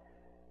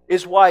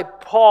 is why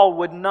Paul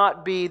would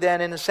not be then,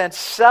 in a sense,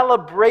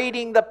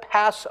 celebrating the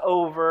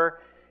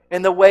Passover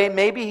in the way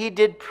maybe he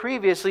did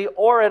previously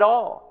or at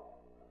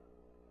all.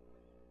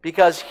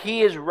 Because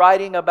he is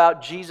writing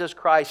about Jesus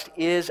Christ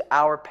is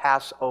our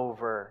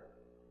Passover.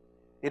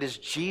 It is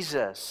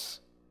Jesus.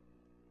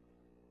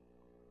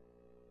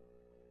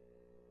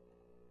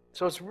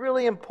 So it's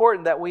really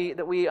important that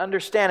we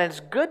understand. And it's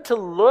good to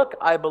look,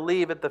 I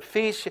believe, at the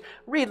feast.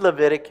 Read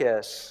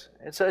Leviticus.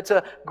 It's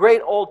a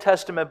great Old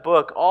Testament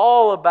book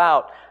all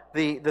about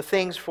the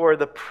things for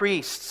the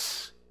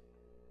priests.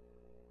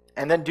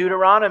 And then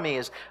Deuteronomy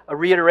is a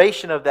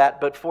reiteration of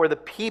that, but for the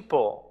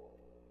people.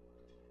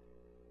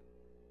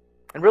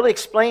 And really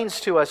explains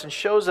to us and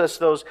shows us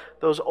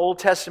those Old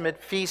Testament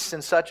feasts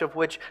and such of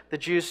which the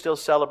Jews still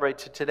celebrate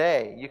to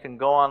today. You can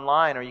go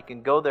online or you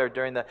can go there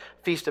during the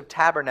Feast of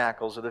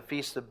Tabernacles or the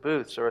Feast of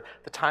Booths or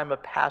the time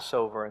of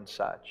Passover and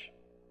such.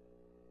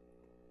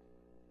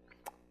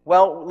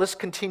 Well, let's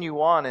continue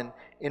on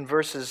in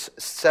verses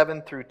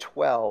 7 through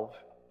 12.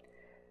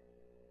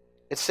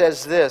 It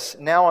says this,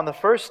 "Now on the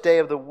first day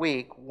of the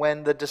week,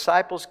 when the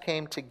disciples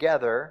came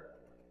together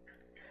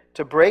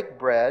to break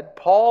bread,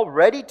 Paul,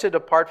 ready to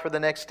depart for the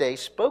next day,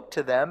 spoke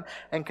to them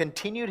and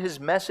continued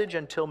his message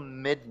until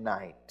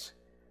midnight."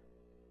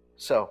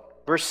 So,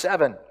 verse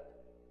 7.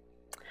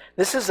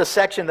 This is a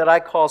section that I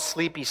call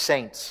Sleepy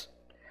Saints,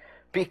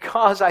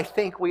 because I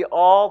think we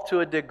all, to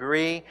a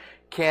degree,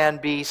 can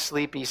be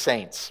sleepy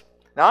saints.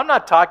 Now, I'm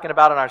not talking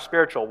about in our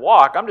spiritual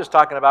walk. I'm just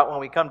talking about when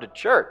we come to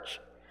church.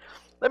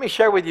 Let me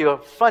share with you a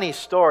funny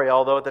story,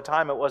 although at the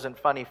time it wasn't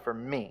funny for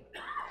me,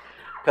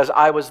 because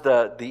I was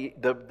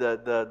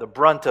the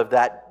brunt of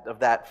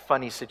that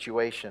funny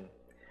situation.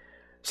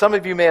 Some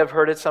of you may have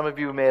heard it, some of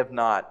you may have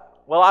not.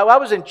 Well, I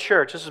was in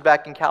church. This was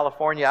back in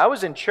California. I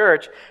was in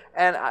church,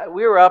 and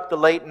we were up the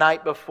late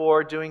night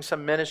before doing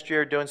some ministry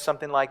or doing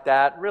something like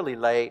that, really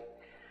late.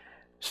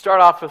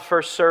 Start off with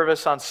first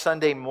service on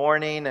Sunday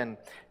morning, and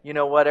you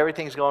know what?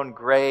 Everything's going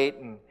great.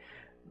 And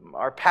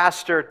our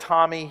pastor,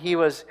 Tommy, he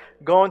was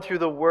going through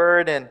the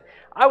Word, and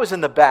I was in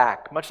the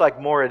back, much like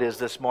Morit is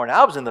this morning.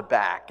 I was in the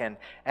back, and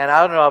I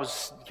don't know, I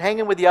was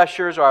hanging with the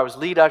ushers, or I was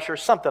lead usher,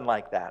 something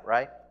like that,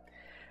 right?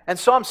 And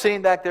so I'm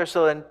sitting back there,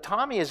 so then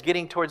Tommy is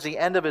getting towards the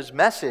end of his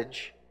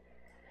message,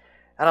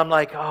 and I'm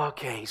like, oh,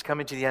 okay, he's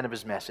coming to the end of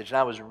his message, and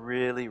I was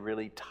really,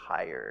 really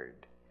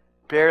tired,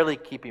 barely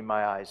keeping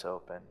my eyes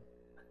open.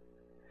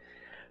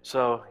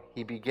 So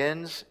he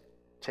begins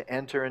to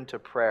enter into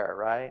prayer,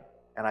 right?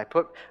 And I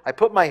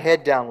put my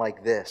head down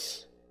like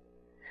this,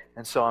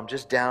 and so I'm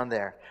just down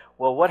there.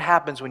 Well, what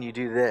happens when you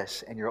do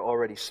this and you're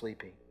already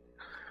sleeping?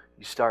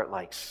 You start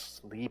like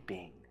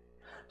sleeping.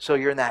 So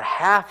you're in that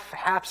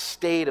half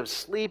state of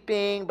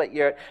sleeping, but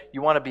you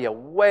want to be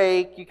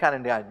awake. You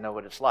kind of know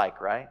what it's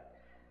like, right?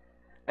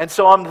 And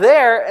so I'm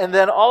there, and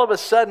then all of a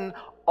sudden,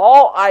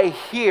 all I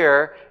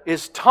hear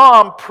is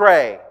Tom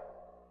pray.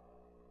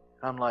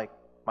 I'm like,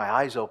 my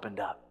eyes opened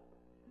up.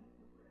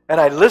 And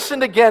I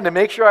listened again to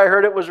make sure I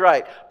heard it was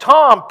right.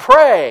 Tom,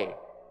 pray.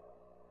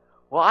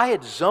 Well, I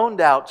had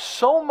zoned out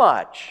so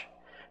much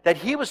that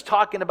he was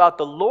talking about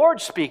the Lord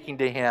speaking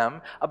to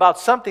him about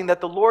something that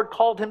the Lord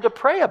called him to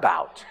pray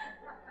about.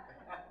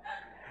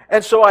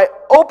 And so I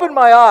opened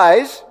my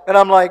eyes, and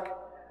I'm like,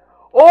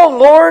 oh,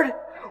 Lord,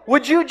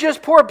 would you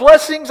just pour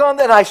blessings on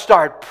that? And I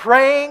start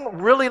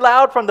praying really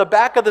loud from the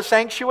back of the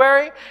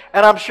sanctuary,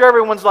 and I'm sure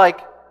everyone's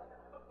like,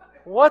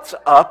 what's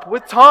up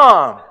with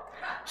Tom?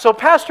 So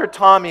Pastor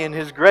Tommy, in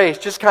his grace,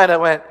 just kind of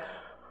went,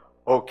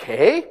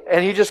 okay,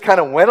 and he just kind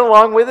of went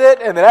along with it,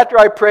 and then after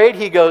I prayed,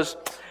 he goes,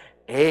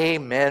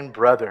 amen,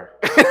 brother.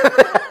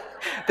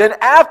 Then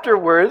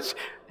afterwards,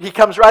 he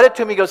comes right up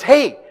to me and goes,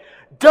 hey,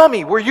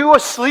 dummy, were you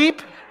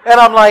asleep? And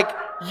I'm like,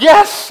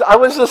 yes, I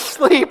was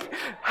asleep.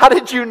 How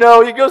did you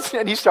know? He goes,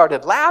 and he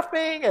started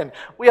laughing, and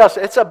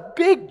it's a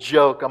big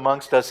joke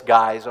amongst us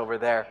guys over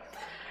there.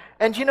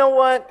 And you know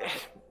what?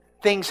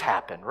 Things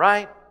happen,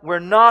 right? We're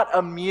not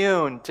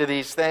immune to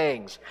these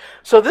things.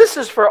 So this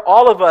is for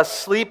all of us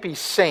sleepy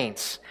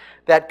saints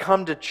that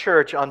come to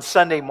church on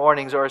Sunday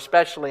mornings or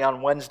especially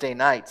on Wednesday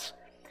nights.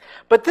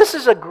 But this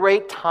is a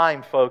great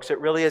time, folks. It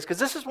really is, because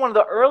this is one of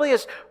the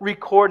earliest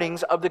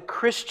recordings of the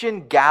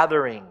Christian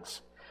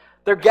gatherings.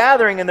 They're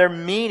gathering and they're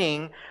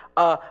meeting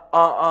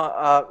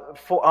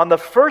on the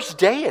first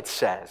day, it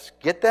says.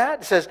 Get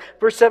that? It says,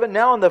 verse 7,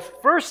 now on the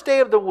first day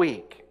of the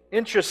week.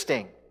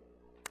 Interesting.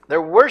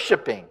 They're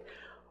worshiping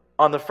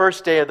on the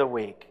first day of the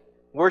week.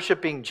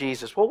 Worshiping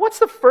Jesus. Well, what's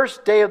the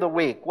first day of the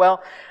week?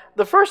 Well,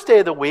 the first day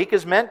of the week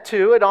is meant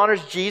to, it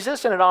honors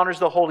Jesus and it honors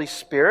the Holy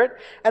Spirit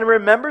and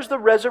remembers the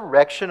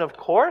resurrection, of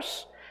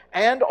course,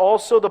 and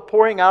also the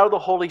pouring out of the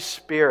Holy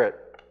Spirit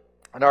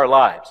in our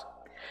lives.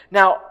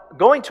 Now,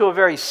 going to a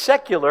very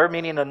secular,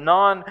 meaning a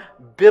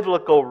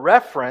non-biblical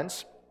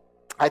reference,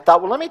 I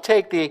thought, well, let me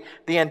take the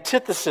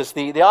antithesis,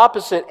 the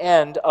opposite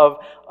end of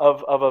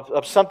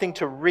something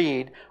to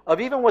read,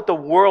 of even what the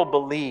world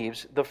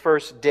believes the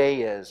first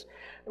day is.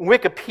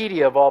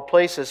 Wikipedia, of all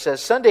places, says,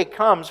 Sunday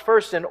comes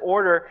first in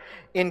order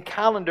in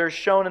calendars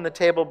shown in the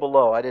table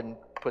below. I didn't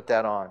put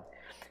that on.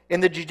 In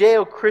the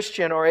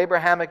Judeo-Christian or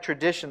Abrahamic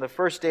tradition, the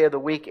first day of the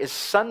week is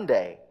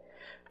Sunday,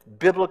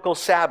 biblical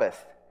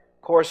Sabbath,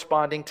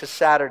 corresponding to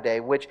Saturday,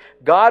 which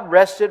God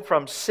rested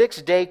from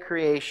 6-day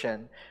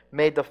creation,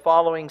 made the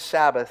following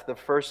Sabbath the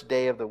first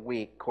day of the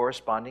week,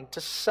 corresponding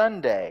to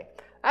Sunday.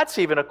 That's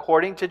even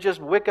according to just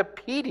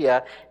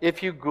Wikipedia,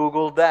 if you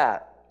Googled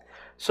that.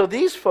 So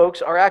these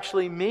folks are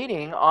actually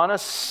meeting on a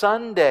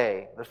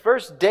Sunday, the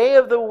first day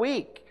of the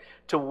week,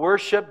 to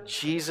worship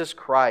Jesus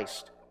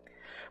Christ.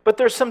 But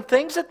there's some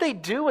things that they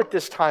do at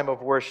this time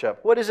of worship.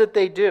 What is it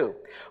they do?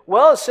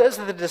 Well, it says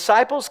that the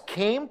disciples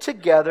came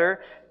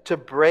together to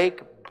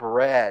break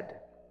bread.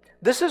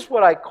 This is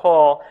what I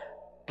call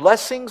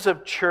blessings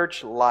of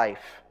church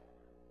life.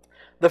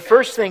 The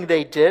first thing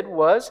they did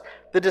was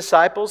the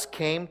disciples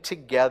came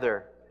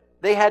together.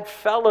 They had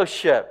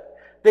fellowship.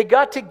 They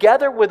got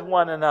together with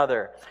one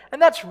another.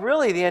 And that's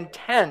really the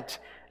intent,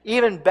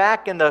 even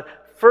back in the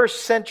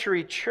first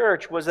century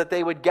church, was that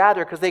they would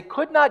gather, because they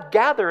could not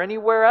gather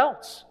anywhere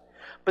else.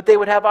 But they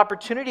would have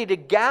opportunity to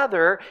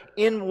gather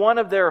in one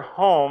of their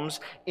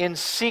homes in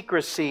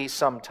secrecy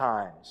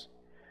sometimes.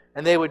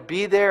 And they would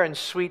be there in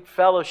sweet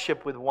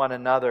fellowship with one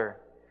another.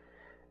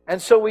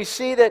 And so we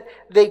see that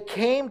they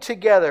came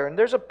together, and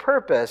there's a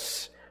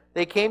purpose.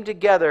 They came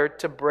together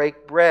to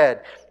break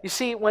bread. You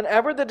see,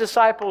 whenever the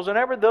disciples,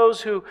 whenever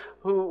those who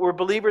were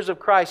believers of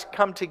Christ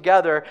come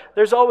together,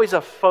 there's always a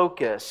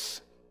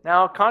focus.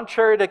 Now,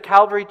 contrary to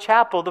Calvary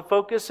Chapel, the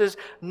focus is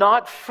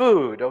not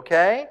food,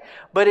 okay?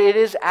 But it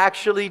is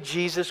actually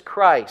Jesus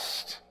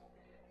Christ.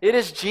 It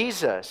is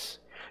Jesus.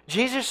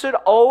 Jesus should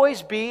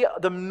always be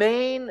the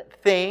main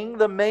thing,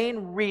 the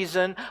main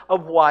reason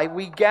of why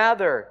we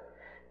gather.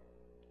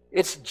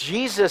 It's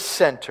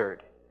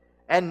Jesus-centered.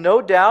 And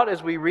no doubt,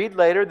 as we read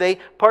later, they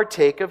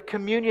partake of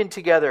communion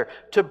together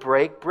to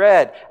break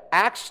bread.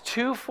 Acts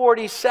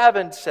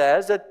 2:47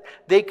 says that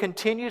they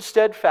continued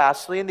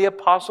steadfastly in the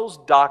apostles'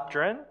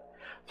 doctrine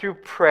through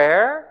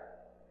prayer,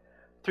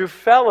 through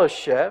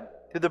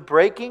fellowship, through the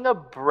breaking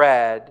of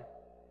bread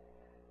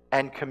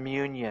and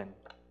communion.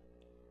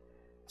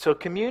 So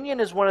communion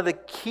is one of the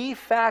key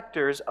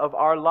factors of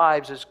our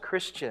lives as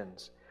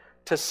Christians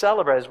to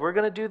celebrate. As we're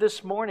going to do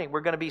this morning,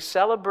 we're going to be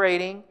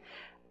celebrating,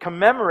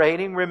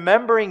 commemorating,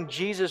 remembering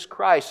Jesus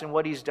Christ and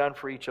what He's done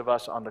for each of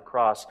us on the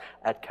cross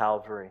at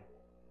Calvary.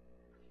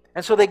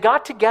 And so they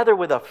got together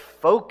with a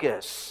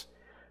focus.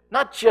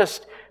 Not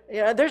just,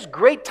 there's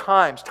great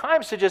times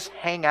to just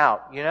hang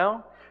out,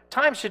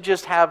 times to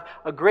just have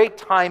a great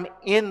time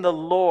in the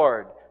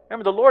Lord.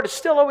 Remember, the Lord is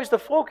still always the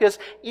focus,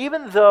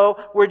 even though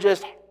we're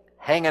just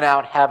hanging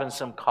out, having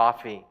some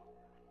coffee.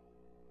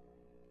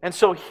 And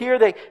so here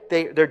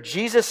they're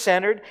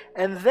Jesus-centered,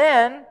 and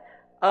then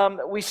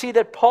we see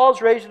that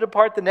Paul's ready to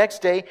depart the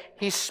next day.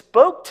 He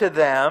spoke to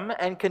them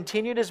and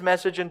continued his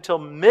message until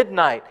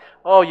midnight.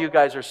 Oh, you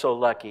guys are so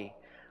lucky.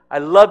 I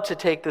love to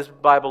take this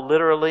Bible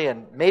literally,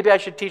 and maybe I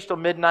should teach till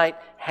midnight.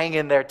 Hang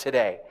in there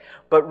today.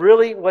 But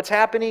really, what's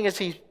happening is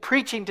he's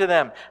preaching to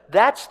them.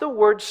 That's the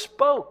word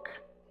spoke.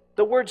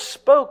 The word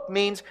spoke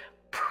means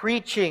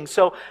preaching.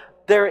 So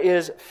there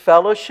is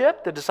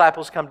fellowship. The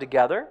disciples come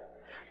together.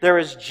 There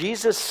is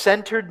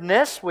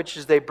Jesus-centeredness, which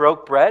is they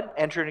broke bread,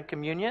 entered in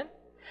communion.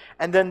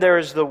 And then there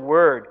is the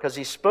Word, because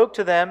He spoke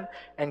to them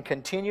and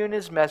continued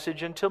His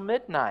message until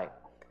midnight.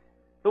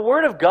 The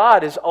Word of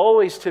God is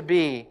always to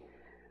be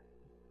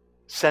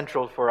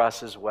central for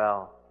us as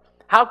well.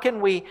 How can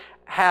we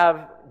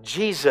have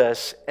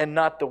Jesus and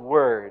not the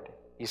Word,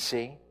 you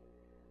see?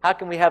 How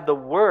can we have the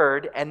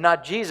Word and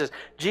not Jesus?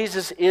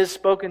 Jesus is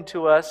spoken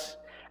to us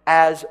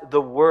as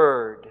the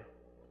Word.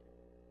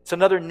 It's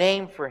another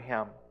name for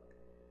Him.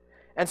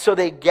 And so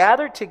they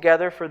gathered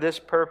together for this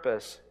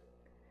purpose.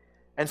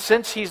 And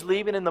since he's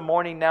leaving in the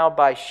morning now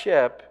by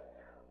ship,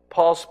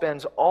 Paul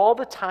spends all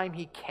the time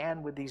he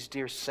can with these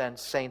dear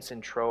saints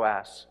in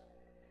Troas.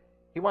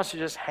 He wants to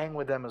just hang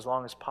with them as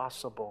long as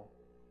possible.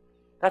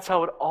 That's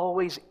how it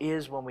always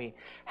is when we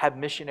have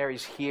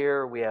missionaries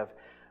here,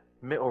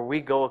 or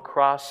we go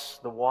across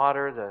the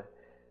water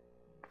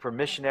for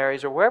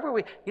missionaries, or wherever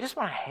you just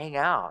want to hang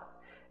out.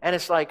 And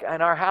it's like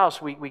in our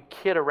house, we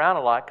kid around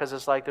a lot because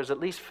it's like there's at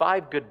least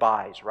 5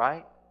 goodbyes,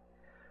 right?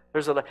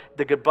 There's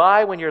the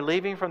goodbye when you're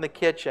leaving from the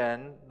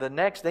kitchen.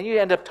 Then you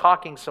end up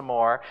talking some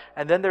more.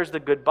 And then there's the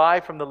goodbye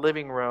from the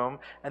living room.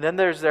 And then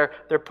they're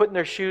putting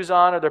their shoes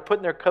on, or they're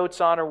putting their coats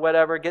on, or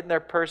whatever, getting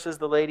their purses,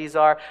 the ladies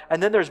are.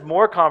 And then there's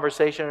more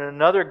conversation and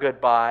another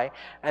goodbye.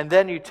 And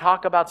then you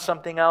talk about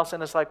something else,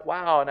 and it's like,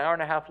 wow, an hour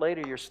and a half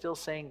later, you're still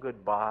saying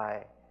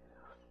goodbye.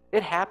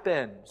 It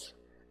happens.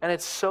 And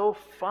it's so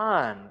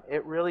fun.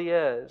 It really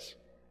is.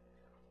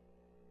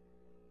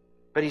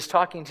 But he's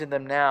talking to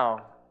them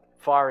now,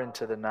 far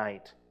into the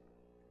night.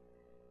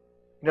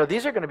 You know,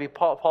 these are going to be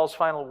Paul's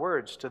final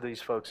words to these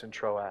folks in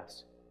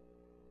Troas.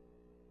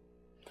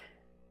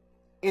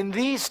 In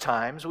these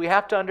times, we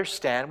have to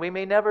understand we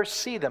may never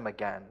see them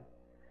again.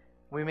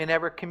 We may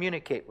never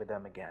communicate with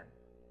them again.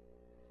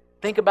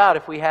 Think about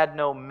if we had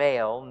no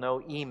mail,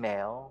 no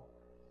email,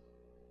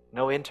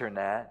 no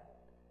internet,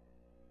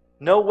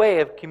 no way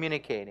of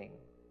communicating.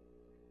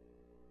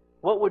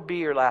 What would be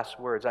your last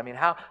words? I mean,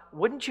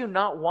 wouldn't you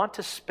not want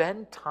to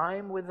spend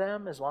time with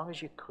them as long as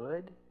you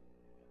could?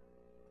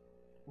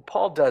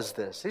 Paul does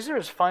this. These are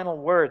his final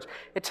words.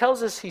 It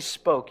tells us he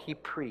spoke, he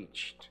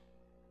preached.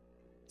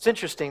 It's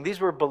interesting.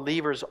 These were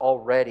believers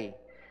already.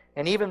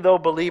 And even though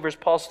believers,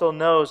 Paul still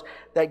knows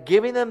that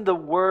giving them the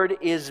word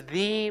is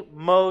the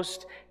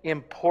most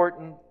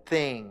important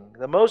thing.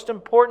 The most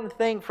important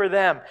thing for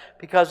them,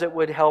 because it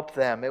would help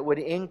them. It would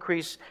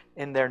increase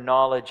in their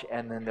knowledge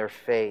and in their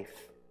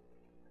faith.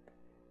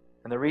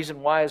 And the reason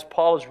why is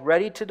Paul is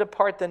ready to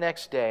depart the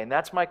next day. And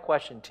that's my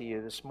question to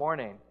you this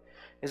morning.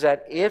 Is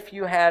that if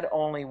you had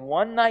only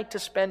one night to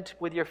spend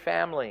with your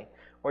family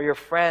or your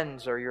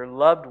friends or your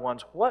loved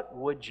ones, what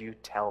would you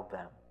tell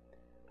them?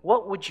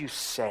 What would you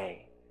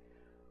say?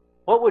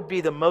 What would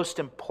be the most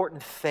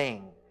important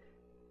thing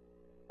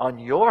on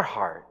your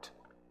heart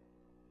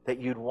that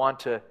you'd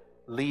want to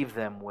leave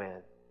them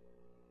with?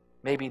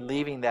 Maybe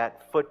leaving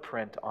that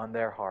footprint on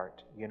their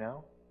heart, you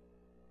know?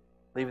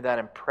 Leaving that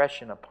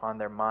impression upon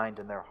their mind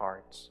and their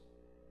hearts.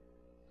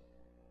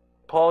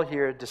 Paul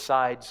here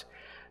decides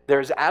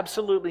there's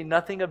absolutely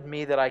nothing of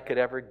me that I could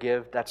ever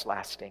give that's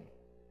lasting.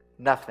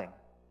 Nothing.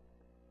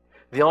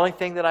 The only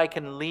thing that I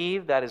can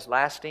leave that is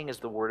lasting is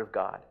the Word of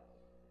God.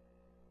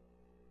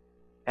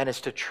 And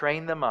it's to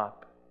train them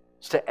up.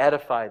 It's to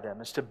edify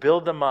them. It's to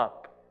build them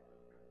up.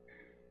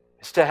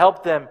 It's to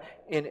help them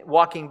in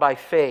walking by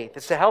faith.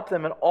 It's to help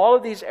them in all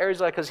of these areas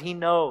because he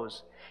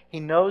knows. He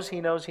knows.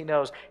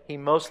 He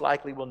most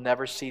likely will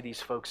never see these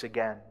folks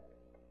again.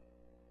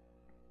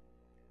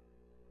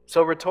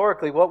 So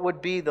rhetorically, what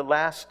would be the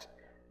last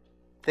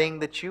thing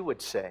that you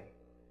would say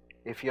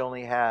if you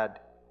only had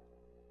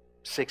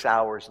 6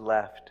 hours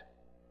left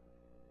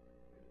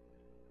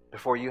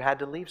before you had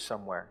to leave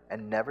somewhere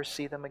and never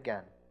see them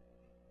again?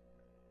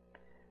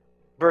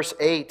 Verse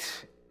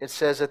 8, it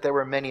says that there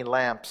were many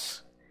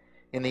lamps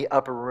in the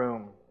upper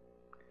room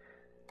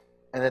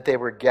and that they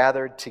were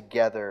gathered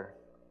together.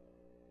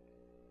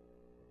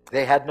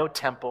 They had no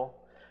temple.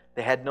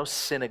 They had no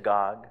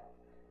synagogue.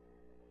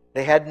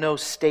 They had no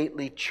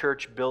stately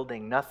church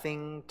building,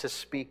 nothing to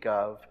speak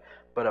of,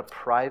 but a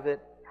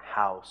private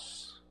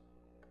house.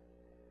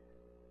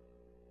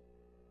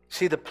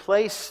 See, the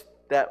place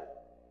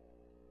that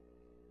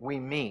we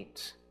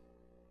meet,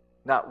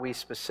 not we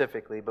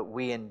specifically, but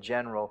we in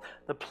general,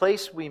 the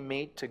place we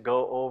meet to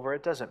go over,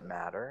 it doesn't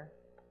matter.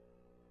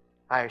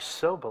 I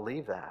so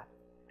believe that.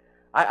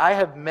 I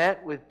have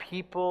met with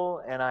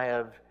people and I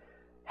have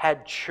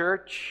had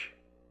church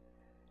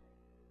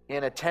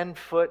in a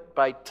 10-foot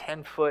by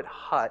 10-foot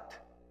hut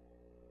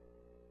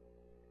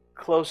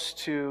close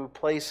to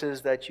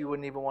places that you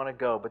wouldn't even want to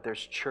go, but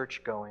there's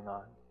church going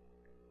on.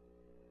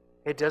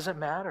 It doesn't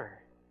matter.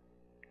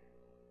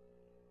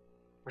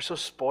 We're so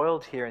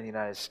spoiled here in the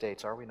United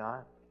States, are we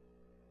not?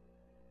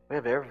 We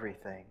have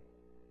everything.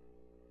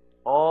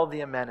 All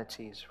the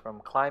amenities,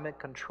 from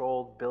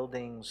climate-controlled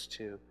buildings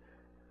to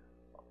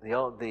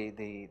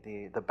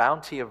the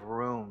bounty of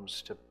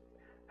rooms to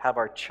have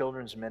our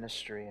children's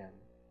ministry in.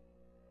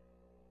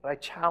 But I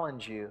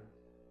challenge you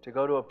to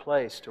go to a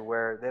place to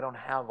where they don't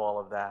have all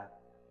of that.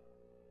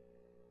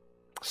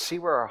 See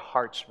where our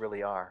hearts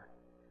really are.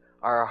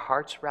 Are our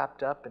hearts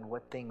wrapped up in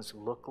what things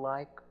look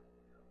like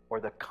or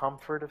the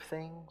comfort of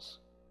things?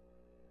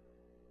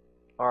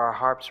 Or are our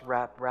hearts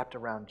wrapped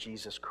around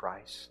Jesus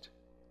Christ?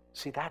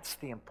 See, that's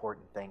the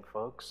important thing,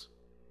 folks.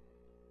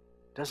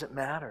 Doesn't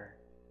matter.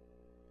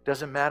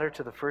 Doesn't matter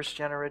to the first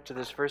generation, to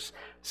this first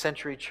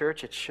century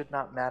church. It should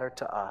not matter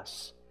to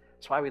us.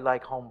 That's why we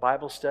like home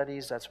Bible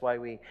studies. That's why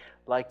we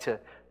like to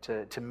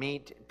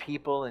meet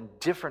people in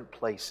different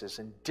places,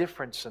 in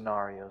different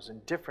scenarios,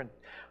 in different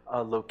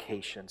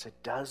locations. It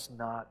does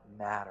not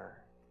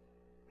matter.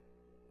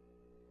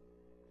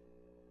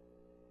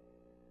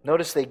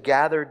 Notice they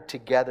gathered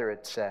together,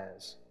 it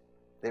says.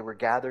 They were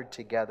gathered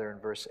together in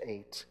verse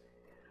 8.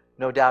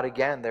 No doubt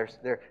again,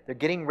 they're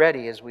getting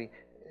ready as we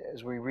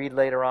read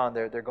later on.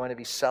 They're going to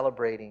be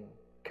celebrating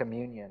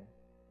communion.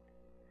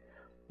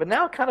 But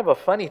now kind of a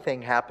funny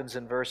thing happens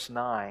in verse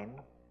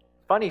 9.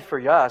 Funny for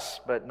us,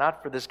 but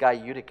not for this guy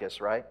Eutychus,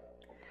 right?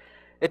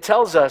 It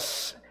tells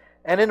us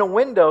And in a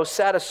window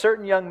sat a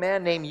certain young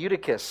man named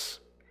Eutychus,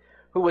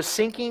 who was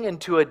sinking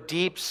into a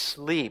deep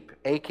sleep,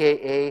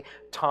 a.k.a.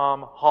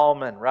 Tom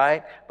Hallman,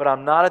 right? But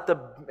I'm not at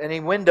any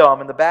window. I'm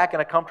in the back in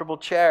a comfortable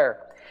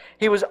chair.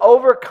 He was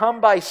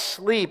overcome by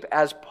sleep.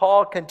 As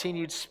Paul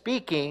continued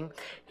speaking,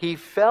 he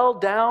fell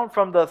down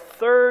from the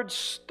third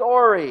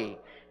story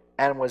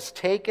and was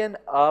taken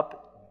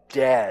up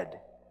dead,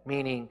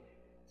 meaning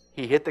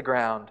he hit the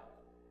ground,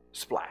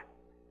 splat.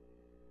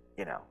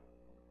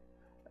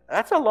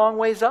 That's a long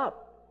ways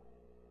up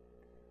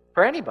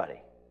for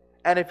anybody.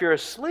 And if you're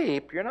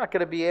asleep, you're not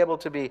going to be able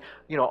to be,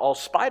 all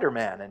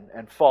Spider-Man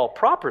and fall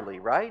properly,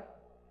 right?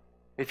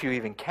 If you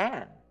even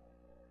can.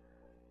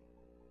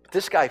 But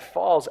this guy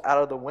falls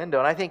out of the window.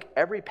 And I think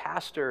every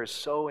pastor is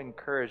so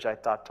encouraged, I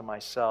thought to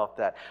myself,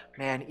 that,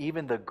 man,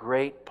 even the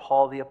great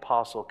Paul the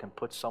Apostle can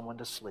put someone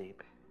to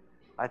sleep.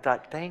 I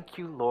thought, thank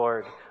you,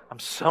 Lord. I'm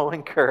so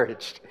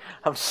encouraged.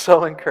 I'm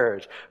so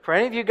encouraged. For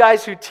any of you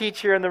guys who teach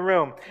here in the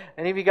room,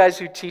 any of you guys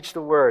who teach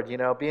the Word,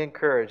 be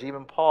encouraged.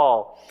 Even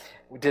Paul,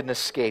 we didn't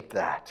escape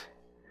that.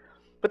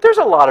 But there's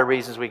a lot of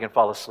reasons we can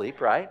fall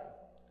asleep, right?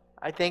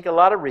 I think a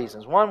lot of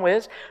reasons. One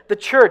is the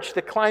church,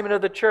 the climate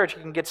of the church.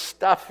 It can get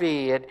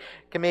stuffy. It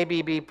can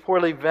maybe be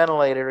poorly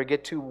ventilated or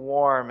get too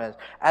warm,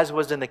 as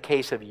was in the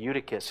case of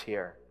Eutychus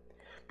here.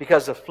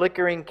 Because of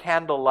flickering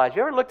candle lights.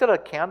 You ever looked at a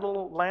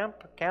candle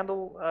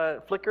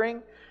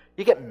flickering?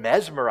 You get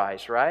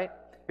mesmerized, right?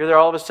 You're there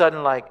all of a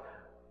sudden like,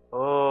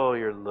 oh,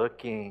 you're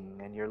looking,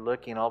 and you're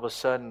looking. All of a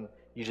sudden,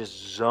 you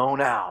just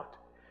zone out.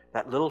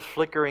 That little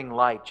flickering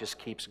light just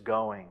keeps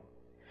going.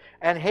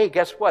 And hey,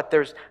 guess what?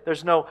 There's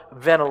no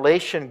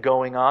ventilation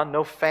going on,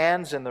 no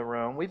fans in the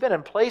room. We've been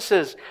in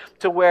places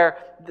to where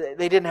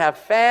they didn't have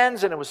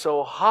fans and it was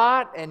so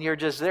hot and you're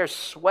just there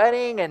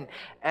sweating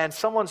and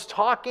someone's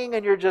talking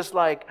and you're just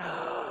like,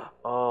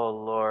 oh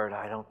Lord,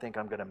 I don't think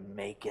I'm going to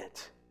make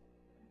it.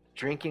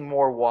 Drinking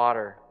more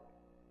water.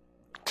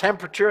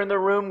 Temperature in the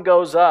room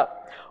goes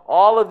up.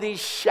 All of these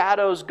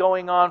shadows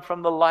going on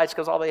from the lights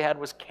because all they had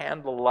was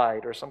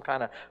candlelight or some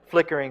kind of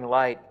flickering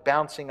light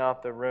bouncing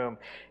off the room.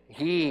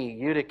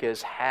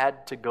 Eutychus,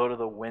 had to go to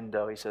the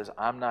window. He says,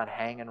 I'm not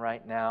hanging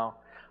right now.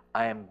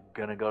 I am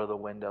going to go to the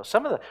window.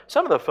 Some of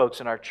the folks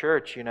in our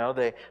church,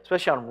 they,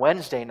 especially on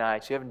Wednesday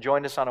nights, you haven't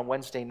joined us on a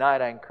Wednesday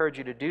night, I encourage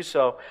you to do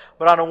so.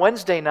 But on a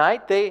Wednesday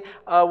night, they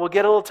will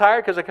get a little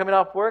tired because they're coming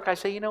off work. I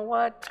say, you know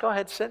what? Let's go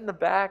ahead, sit in the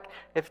back.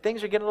 If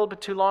things are getting a little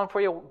bit too long for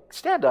you,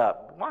 stand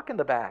up, walk in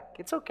the back.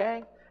 It's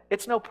okay.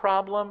 It's no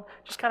problem.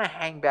 Just kind of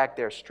hang back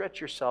there,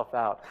 stretch yourself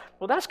out.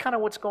 Well, that's kind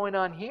of what's going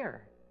on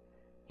here.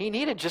 He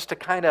needed just to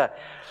kind of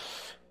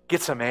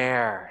get some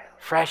air,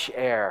 fresh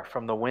air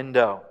from the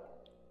window.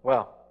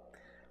 Well,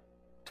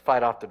 to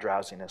fight off the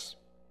drowsiness.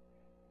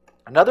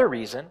 Another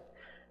reason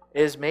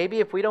is maybe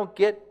if we don't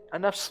get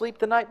enough sleep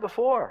the night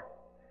before.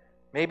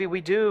 Maybe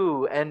we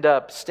do end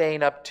up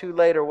staying up too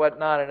late or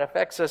whatnot, and it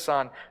affects us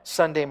on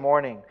Sunday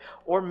morning.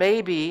 Or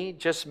maybe,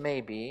 just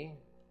maybe,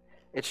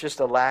 it's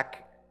just a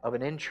lack of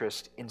an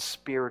interest in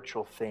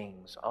spiritual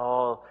things.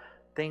 Oh,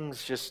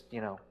 things just,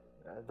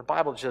 the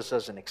Bible just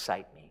doesn't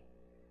excite me.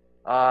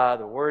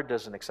 The Word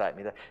doesn't excite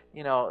me.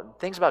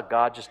 Things about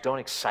God just don't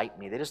excite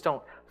me. They just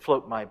don't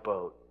float my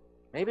boat.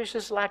 Maybe it's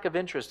just lack of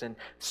interest in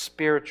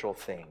spiritual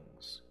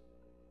things.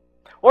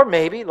 Or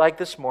maybe, like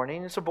this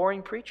morning, it's a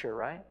boring preacher,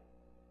 right?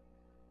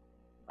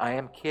 I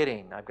am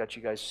kidding. I've got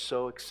you guys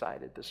so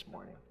excited this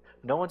morning.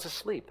 No one's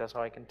asleep. That's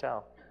how I can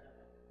tell.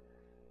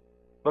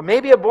 But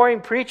maybe a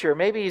boring preacher.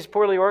 Maybe he's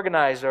poorly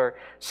organized or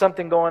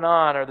something going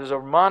on, or there's a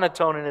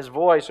monotone in his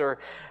voice, or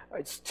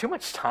it's too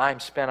much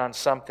time spent on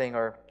something,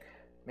 or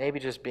maybe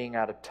just being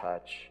out of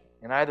touch.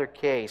 In either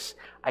case,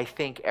 I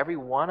think every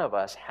one of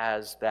us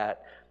has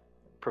that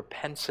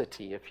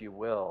propensity, if you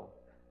will,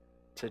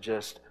 to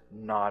just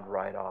nod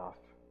right off.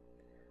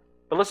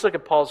 But let's look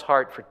at Paul's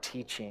heart for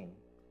teaching.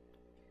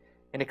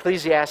 In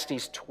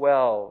Ecclesiastes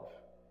 12,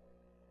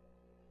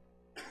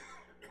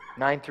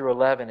 9 through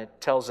 11, it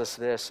tells us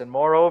this, and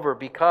moreover,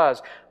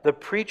 because the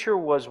preacher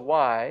was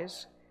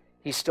wise,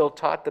 he still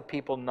taught the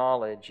people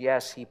knowledge.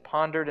 Yes, he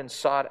pondered and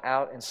sought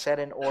out and set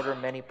in order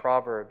many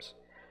proverbs.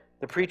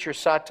 The preacher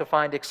sought to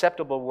find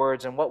acceptable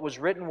words, and what was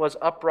written was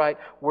upright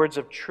words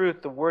of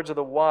truth. The words of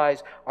the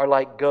wise are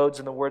like goads,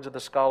 and the words of the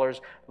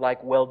scholars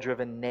like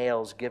well-driven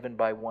nails given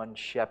by one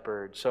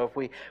shepherd. So if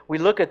we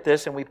look at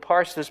this and we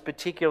parse this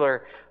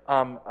particular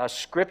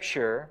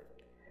scripture,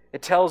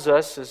 it tells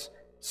us, as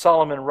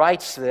Solomon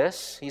writes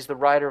this, he's the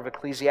writer of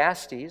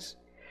Ecclesiastes,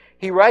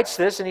 he writes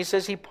this and he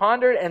says he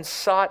pondered and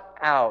sought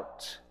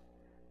out,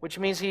 which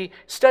means he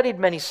studied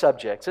many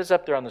subjects. It's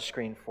up there on the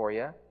screen for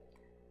you.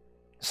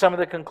 Some of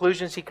the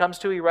conclusions he comes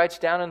to, he writes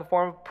down in the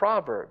form of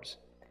proverbs.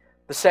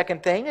 The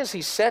second thing is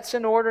he sets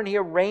in order and he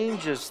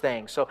arranges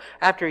things. So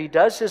after he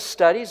does his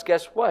studies,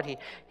 guess what?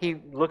 He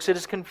looks at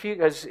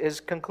his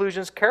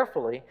conclusions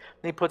carefully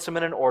and he puts them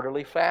in an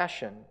orderly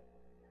fashion.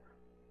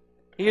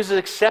 He uses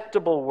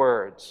acceptable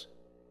words,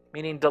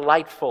 meaning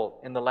delightful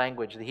in the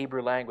language, the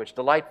Hebrew language.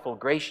 Delightful,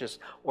 gracious,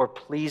 or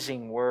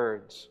pleasing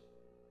words.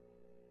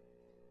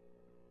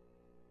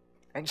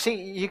 And see,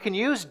 you can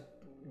use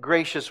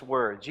gracious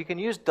words. You can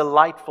use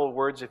delightful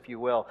words, if you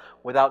will,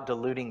 without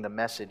diluting the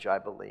message, I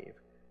believe.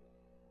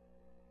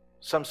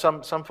 Some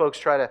folks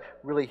try to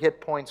really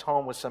hit points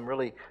home with some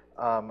really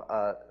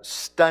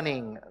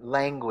stunning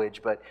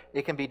language, but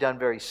it can be done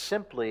very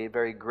simply,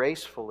 very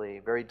gracefully,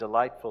 very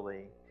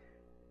delightfully,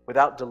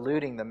 without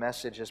diluting the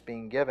message that's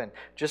being given.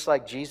 Just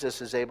like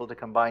Jesus is able to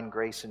combine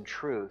grace and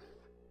truth.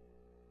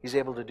 He's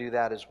able to do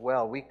that as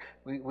well.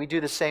 We do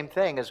the same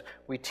thing as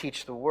we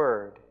teach the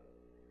Word.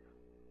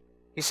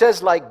 He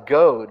says like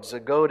goads. A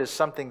goad is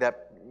something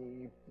that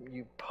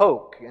you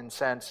poke, in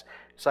sense.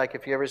 It's like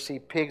if you ever see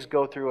pigs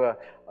go through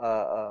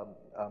I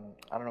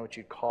don't know what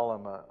you'd call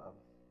them, a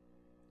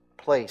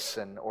place,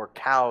 or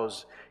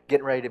cows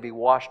getting ready to be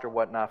washed or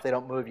whatnot. If they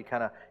don't move, you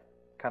kind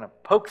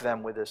of poke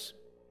them with this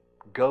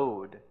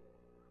goad.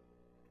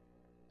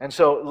 And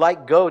so,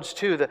 like goads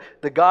too,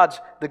 the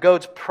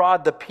goads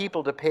prod the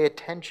people to pay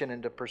attention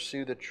and to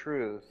pursue the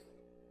truth.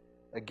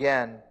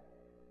 Again,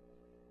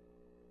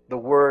 the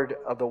word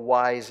of the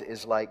wise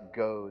is like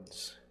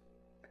goads.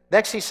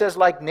 Next he says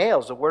like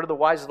nails. The word of the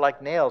wise is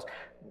like nails.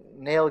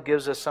 Nail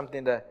gives us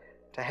something to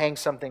hang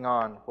something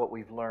on, what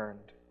we've learned.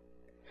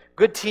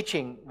 Good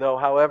teaching, though,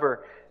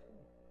 however,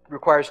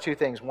 requires two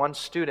things. One,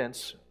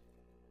 students,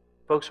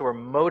 folks who are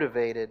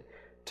motivated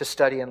to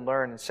study and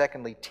learn. And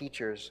secondly,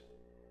 teachers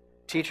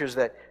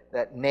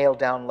that nail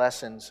down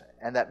lessons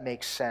and that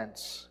make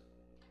sense.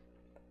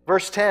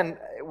 Verse 10,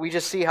 we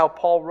just see how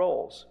Paul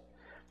rolls.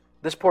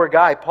 This poor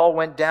guy, Paul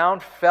went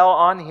down, fell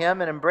on him,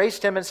 and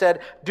embraced him and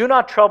said, "Do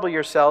not trouble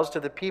yourselves to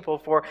the people,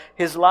 for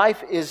his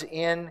life is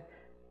in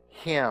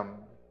him."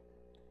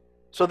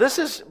 So this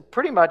is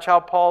pretty much how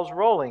Paul's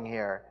rolling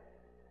here.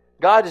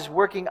 God is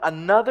working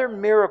another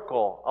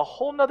miracle, a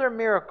whole nother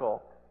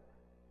miracle,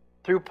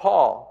 through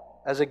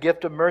Paul as a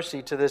gift of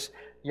mercy to this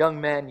young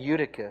man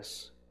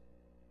Eutychus.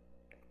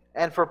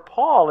 And for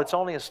Paul, it's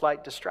only a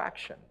slight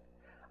distraction.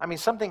 I mean,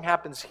 something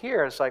happens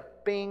here. It's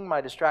like, bing,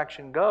 my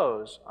distraction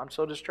goes. I'm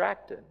so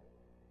distracted.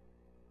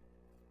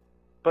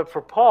 But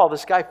for Paul,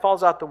 this guy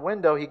falls out the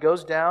window. He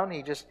goes down.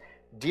 He just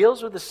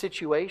deals with the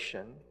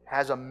situation,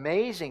 has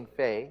amazing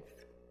faith.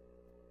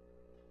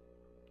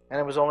 And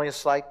it was only a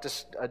slight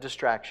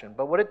distraction.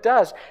 But what it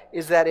does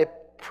is that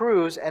it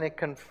proves and it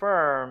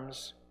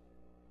confirms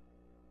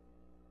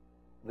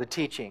the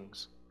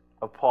teachings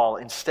of Paul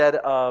instead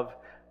of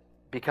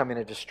becoming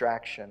a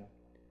distraction.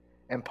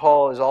 And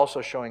Paul is also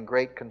showing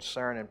great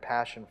concern and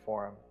passion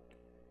for him.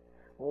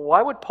 Well,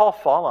 why would Paul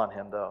fall on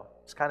him, though?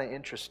 It's kind of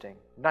interesting.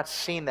 I've not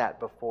seen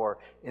that before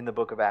in the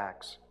book of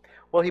Acts.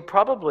 Well, he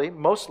probably,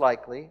 most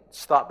likely,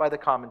 it's thought by the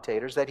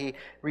commentators, that he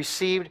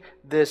received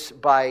this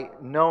by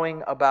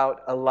knowing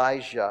about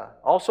Elijah.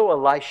 Also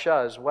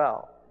Elisha as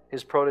well,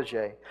 his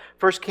protege.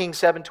 1 Kings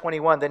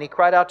 7:21, "Then he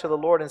cried out to the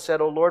Lord and said,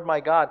 O Lord my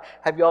God,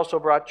 have you also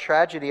brought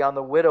tragedy on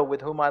the widow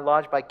with whom I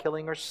lodged by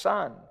killing her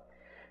son?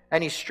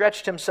 And he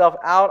stretched himself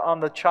out on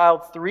the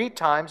child 3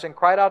 times and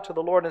cried out to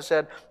the Lord and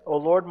said, O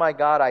Lord my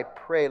God, I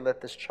pray, let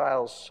this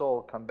child's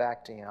soul come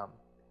back to him."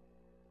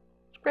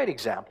 It's a great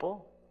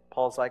example.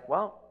 Paul's like,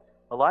 well,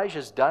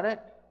 Elijah's done it.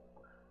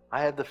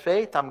 I have the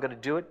faith. I'm going to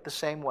do it the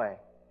same way.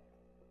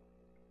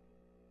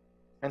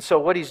 And so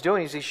what he's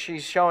doing is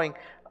he's showing,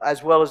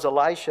 as well as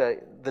Elisha,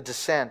 the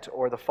descent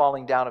or the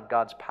falling down of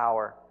God's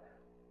power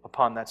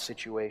upon that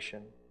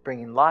situation,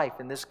 bringing life,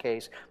 in this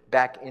case,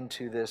 back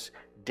into this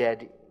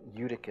dead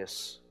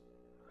Eutychus.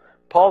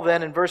 Paul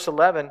then, in verse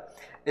 11,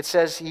 it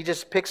says he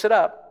just picks it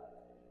up.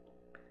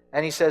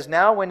 And he says,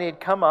 "Now when he had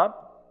come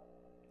up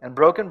and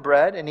broken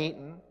bread and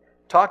eaten,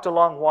 talked a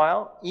long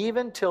while,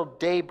 even till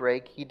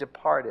daybreak he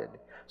departed."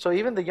 So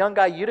even the young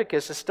guy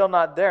Eutychus is still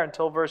not there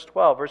until verse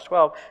 12. Verse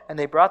 12, "And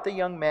they brought the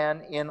young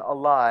man in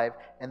alive,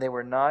 and they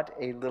were not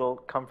a little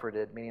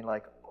comforted." Meaning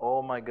like,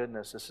 oh my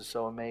goodness, this is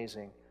so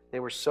amazing.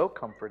 They were so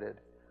comforted.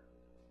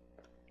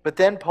 But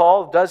then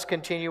Paul does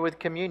continue with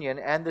communion,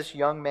 and this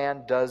young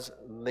man does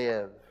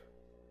live.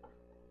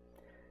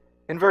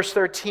 In verse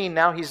 13,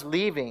 now he's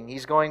leaving.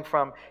 He's going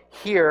from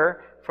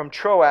here, from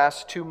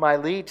Troas to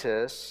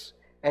Miletus,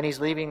 and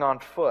he's leaving on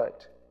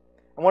foot.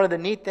 And one of the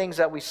neat things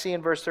that we see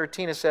in verse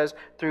 13, it says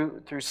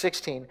through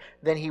 16,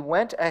 Then we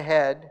went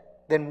ahead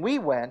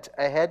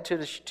to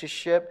the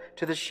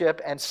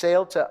ship and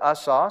sailed to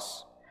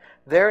Assos,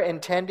 there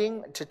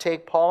intending to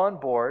take Paul on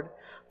board,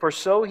 for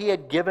so he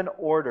had given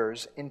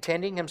orders,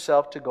 intending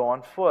himself to go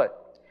on foot.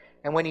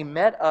 And when he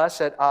met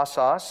us at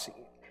Assos,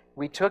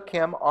 we took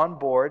him on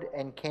board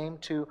and came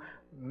to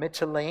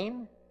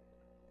Mytilene.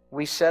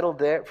 We settled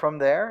there from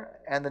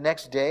there, and the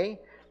next day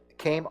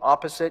came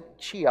opposite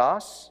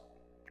Chios,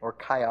 or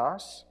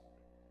Chios.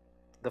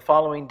 The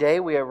following day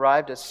we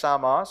arrived at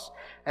Samos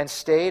and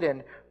stayed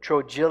in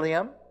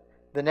Trogyllium.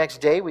 The next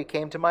day we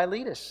came to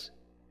Miletus.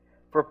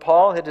 For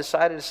Paul had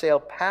decided to sail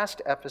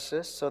past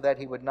Ephesus so that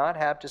he would not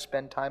have to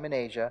spend time in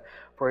Asia,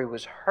 for he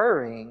was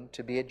hurrying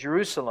to be at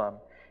Jerusalem,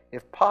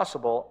 if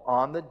possible,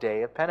 on the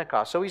day of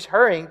Pentecost. So he's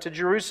hurrying to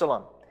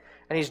Jerusalem,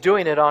 and he's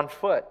doing it on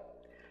foot.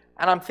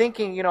 And I'm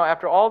thinking,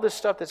 after all this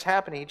stuff that's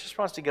happening, he just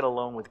wants to get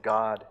alone with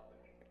God.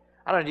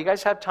 I don't know, do you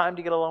guys have time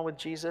to get alone with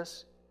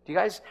Jesus? Do you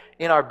guys,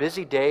 in our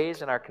busy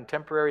days, in our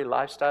contemporary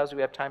lifestyles, do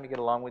we have time to get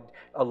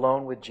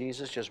alone with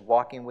Jesus, just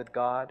walking with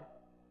God?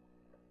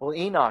 Well,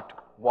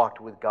 Enoch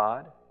walked with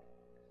God.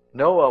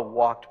 Noah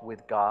walked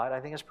with God. I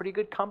think it's pretty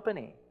good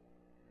company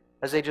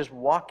as they just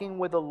walking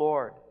with the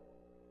Lord.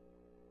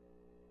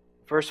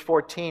 Verse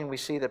 14, we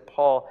see that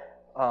Paul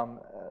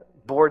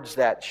boards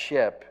that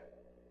ship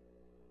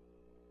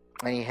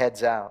and he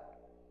heads out.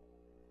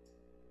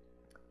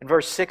 In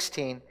verse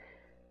 16,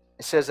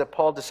 it says that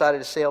Paul decided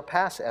to sail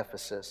past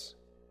Ephesus,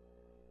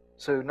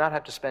 so he would not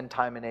have to spend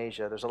time in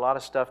Asia. There's a lot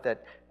of stuff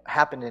that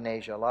happened in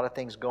Asia, a lot of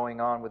things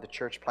going on with the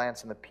church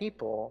plants and the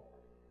people.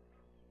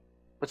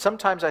 But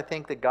sometimes I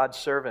think that God's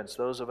servants,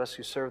 those of us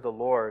who serve the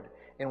Lord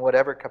in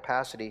whatever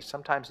capacity,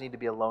 sometimes need to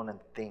be alone and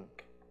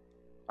think.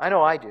 I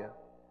know I do.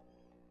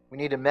 We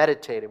need to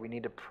meditate, we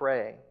need to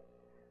pray,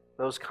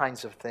 those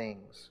kinds of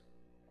things.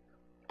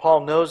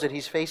 Paul knows that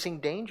he's facing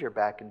danger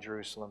back in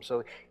Jerusalem,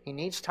 so he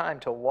needs time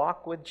to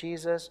walk with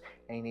Jesus,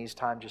 and he needs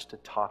time just to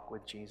talk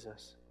with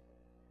Jesus.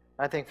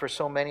 I think for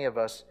so many of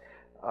us,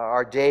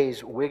 our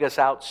days wig us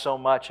out so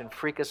much and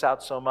freak us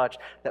out so much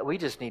that we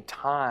just need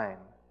time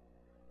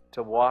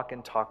to walk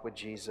and talk with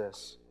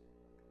Jesus.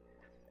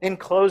 In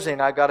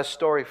closing, I got a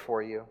story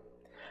for you.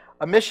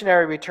 A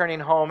missionary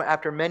returning home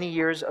after many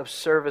years of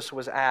service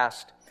was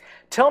asked,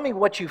 "Tell me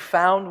what you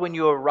found when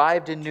you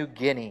arrived in New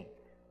Guinea."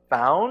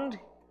 "Found?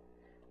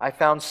 I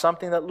found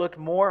something that looked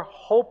more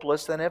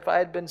hopeless than if I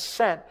had been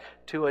sent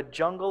to a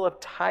jungle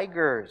of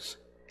tigers."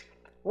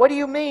 "What do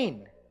you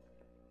mean?"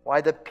 "Why,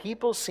 the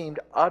people seemed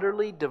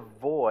utterly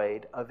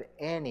devoid of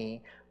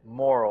any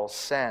moral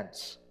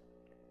sense."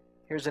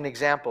 Here's an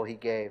example he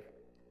gave.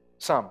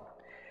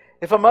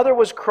 If a mother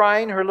was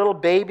crying her little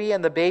baby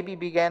and the baby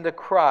began to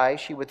cry,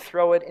 she would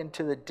throw it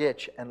into the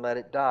ditch and let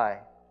it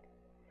die.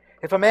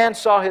 If a man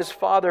saw his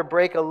father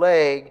break a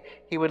leg,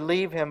 he would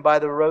leave him by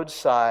the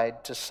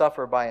roadside to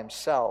suffer by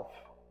himself.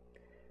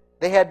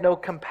 They had no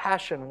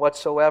compassion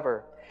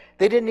whatsoever.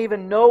 They didn't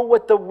even know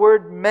what the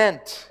word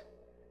meant.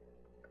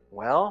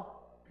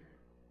 Well,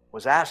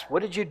 was asked,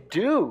 "What did you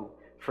do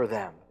for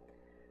them?"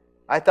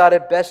 "I thought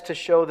it best to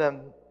show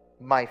them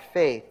my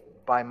faith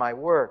by my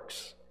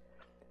works.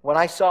 When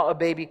I saw a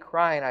baby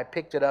crying, I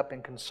picked it up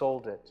and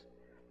consoled it.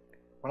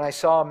 When I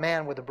saw a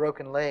man with a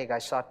broken leg, I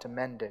sought to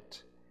mend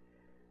it.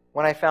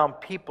 When I found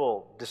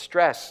people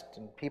distressed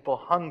and people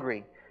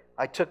hungry,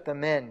 I took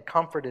them in,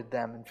 comforted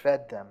them, and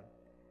fed them."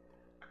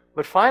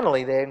 But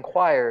finally they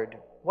inquired,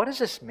 "What does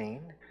this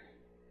mean?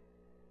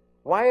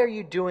 Why are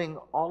you doing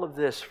all of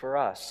this for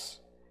us?"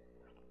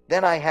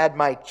 "Then I had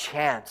my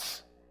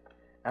chance,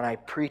 and I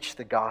preached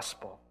the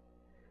gospel."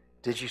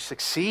 "Did you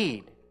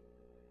succeed?"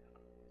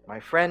 "My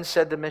friend,"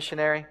 said the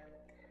missionary,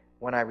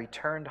 "when I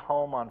returned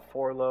home on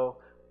furlough,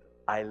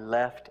 I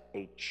left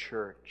a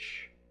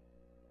church."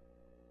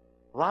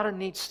 A lot of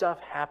neat stuff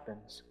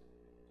happens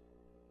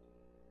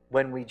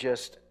when we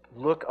just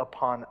look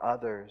upon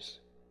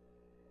others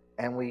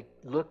and we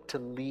look to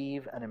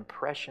leave an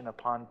impression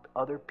upon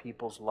other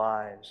people's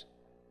lives.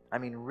 I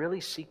mean,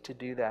 really seek to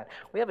do that.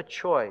 We have a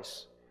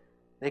choice.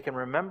 They can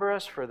remember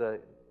us for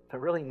the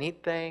really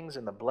neat things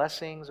and the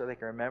blessings, or they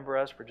can remember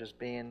us for just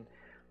being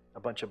a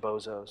bunch of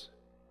bozos.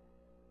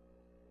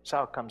 That's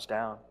how it comes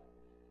down.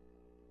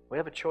 We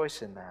have a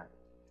choice in that.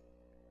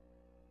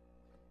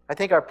 I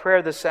think our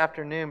prayer this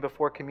afternoon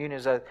before communion,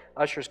 as the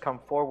ushers come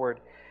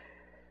forward,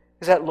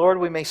 is that, Lord,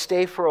 we may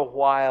stay for a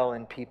while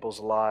in people's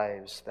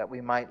lives, that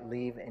we might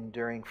leave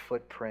enduring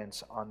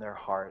footprints on their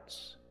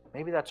hearts.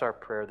 Maybe that's our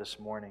prayer this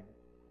morning.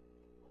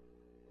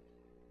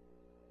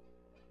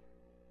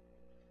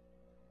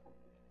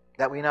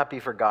 That we not be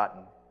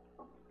forgotten.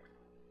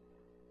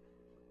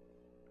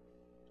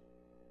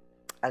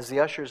 As the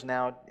ushers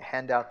now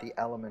hand out the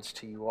elements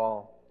to you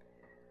all,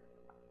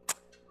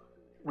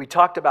 we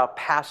talked about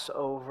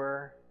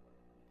Passover,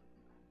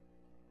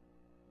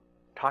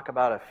 talk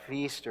about a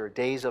feast or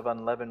days of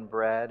unleavened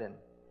bread, and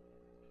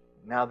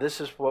now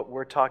this is what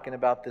we're talking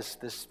about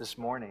this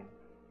morning,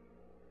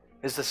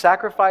 is the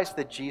sacrifice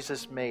that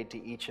Jesus made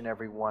to each and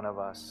every one of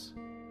us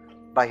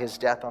by His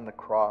death on the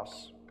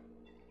cross.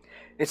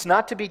 It's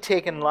not to be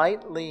taken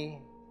lightly,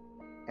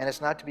 and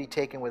it's not to be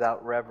taken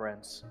without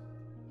reverence.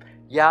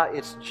 Yeah,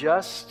 it's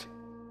just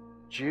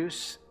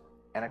juice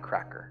and a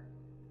cracker.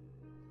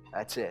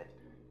 That's it.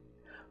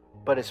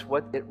 But it's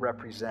what it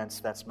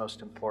represents that's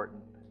most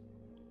important.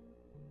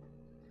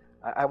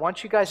 I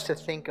want you guys to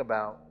think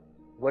about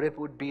what it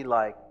would be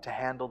like to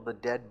handle the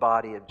dead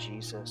body of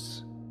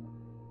Jesus.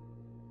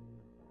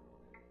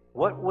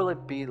 What will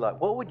it be like?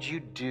 What would you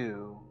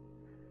do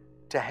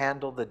to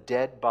handle the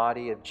dead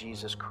body of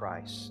Jesus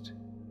Christ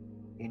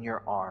in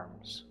your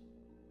arms?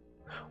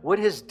 Would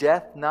His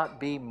death not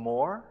be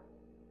more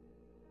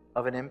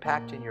of an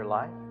impact in your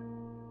life?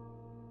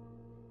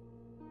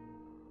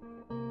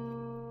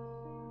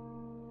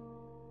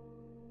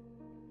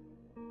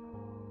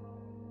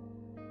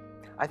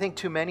 I think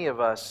too many of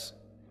us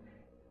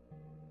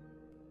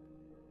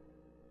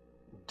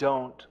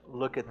don't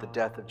look at the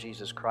death of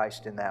Jesus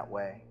Christ in that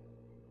way.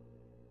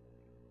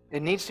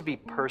 It needs to be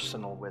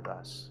personal with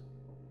us.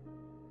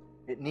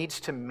 It needs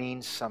to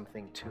mean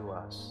something to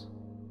us.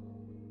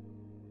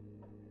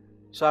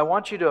 So I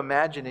want you to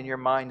imagine in your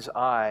mind's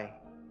eye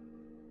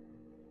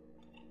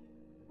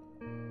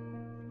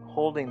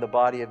holding the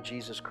body of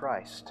Jesus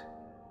Christ.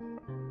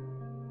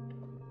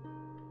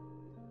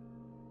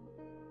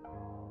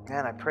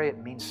 Man, I pray it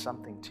means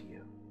something to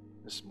you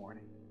this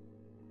morning.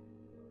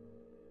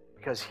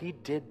 Because He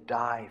did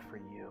die for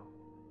you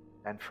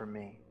and for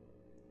me.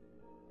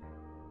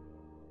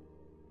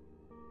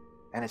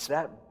 And it's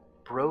that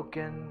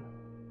broken,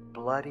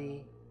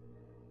 bloody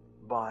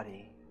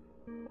body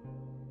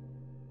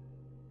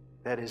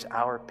that is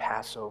our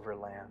Passover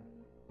lamb.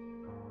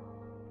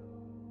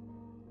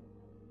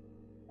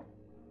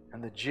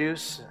 And the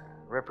juice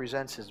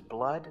represents His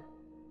blood.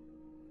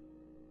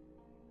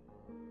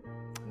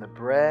 And the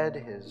bread,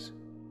 His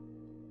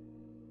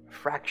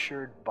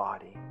fractured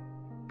body,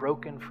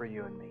 broken for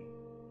you and me.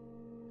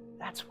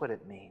 That's what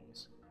it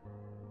means.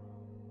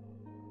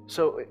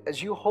 So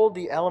as you hold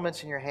the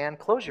elements in your hand,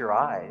 close your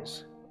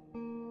eyes.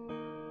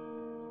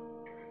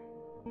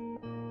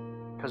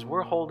 Because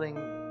we're holding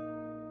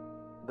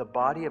the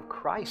body of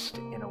Christ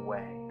in a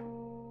way.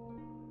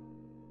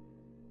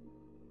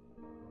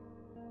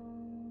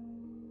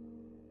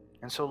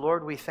 And so,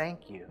 Lord, we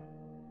thank you.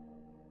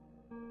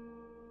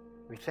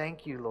 We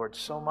thank you, Lord,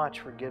 so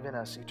much for giving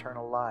us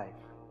eternal life.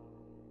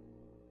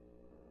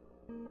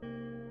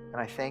 And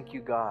I thank you,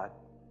 God,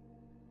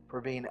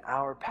 for being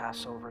our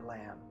Passover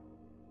lamb.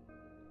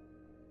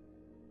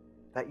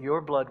 That your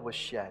blood was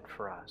shed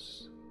for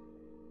us.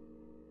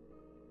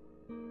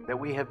 That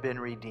we have been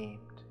redeemed.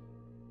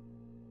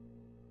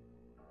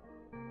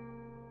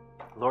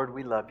 Lord,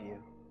 we love you.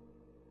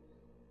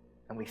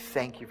 And we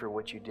thank you for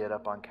what you did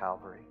up on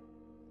Calvary.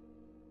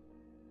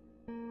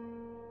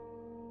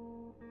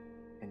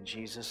 In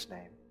Jesus'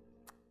 name.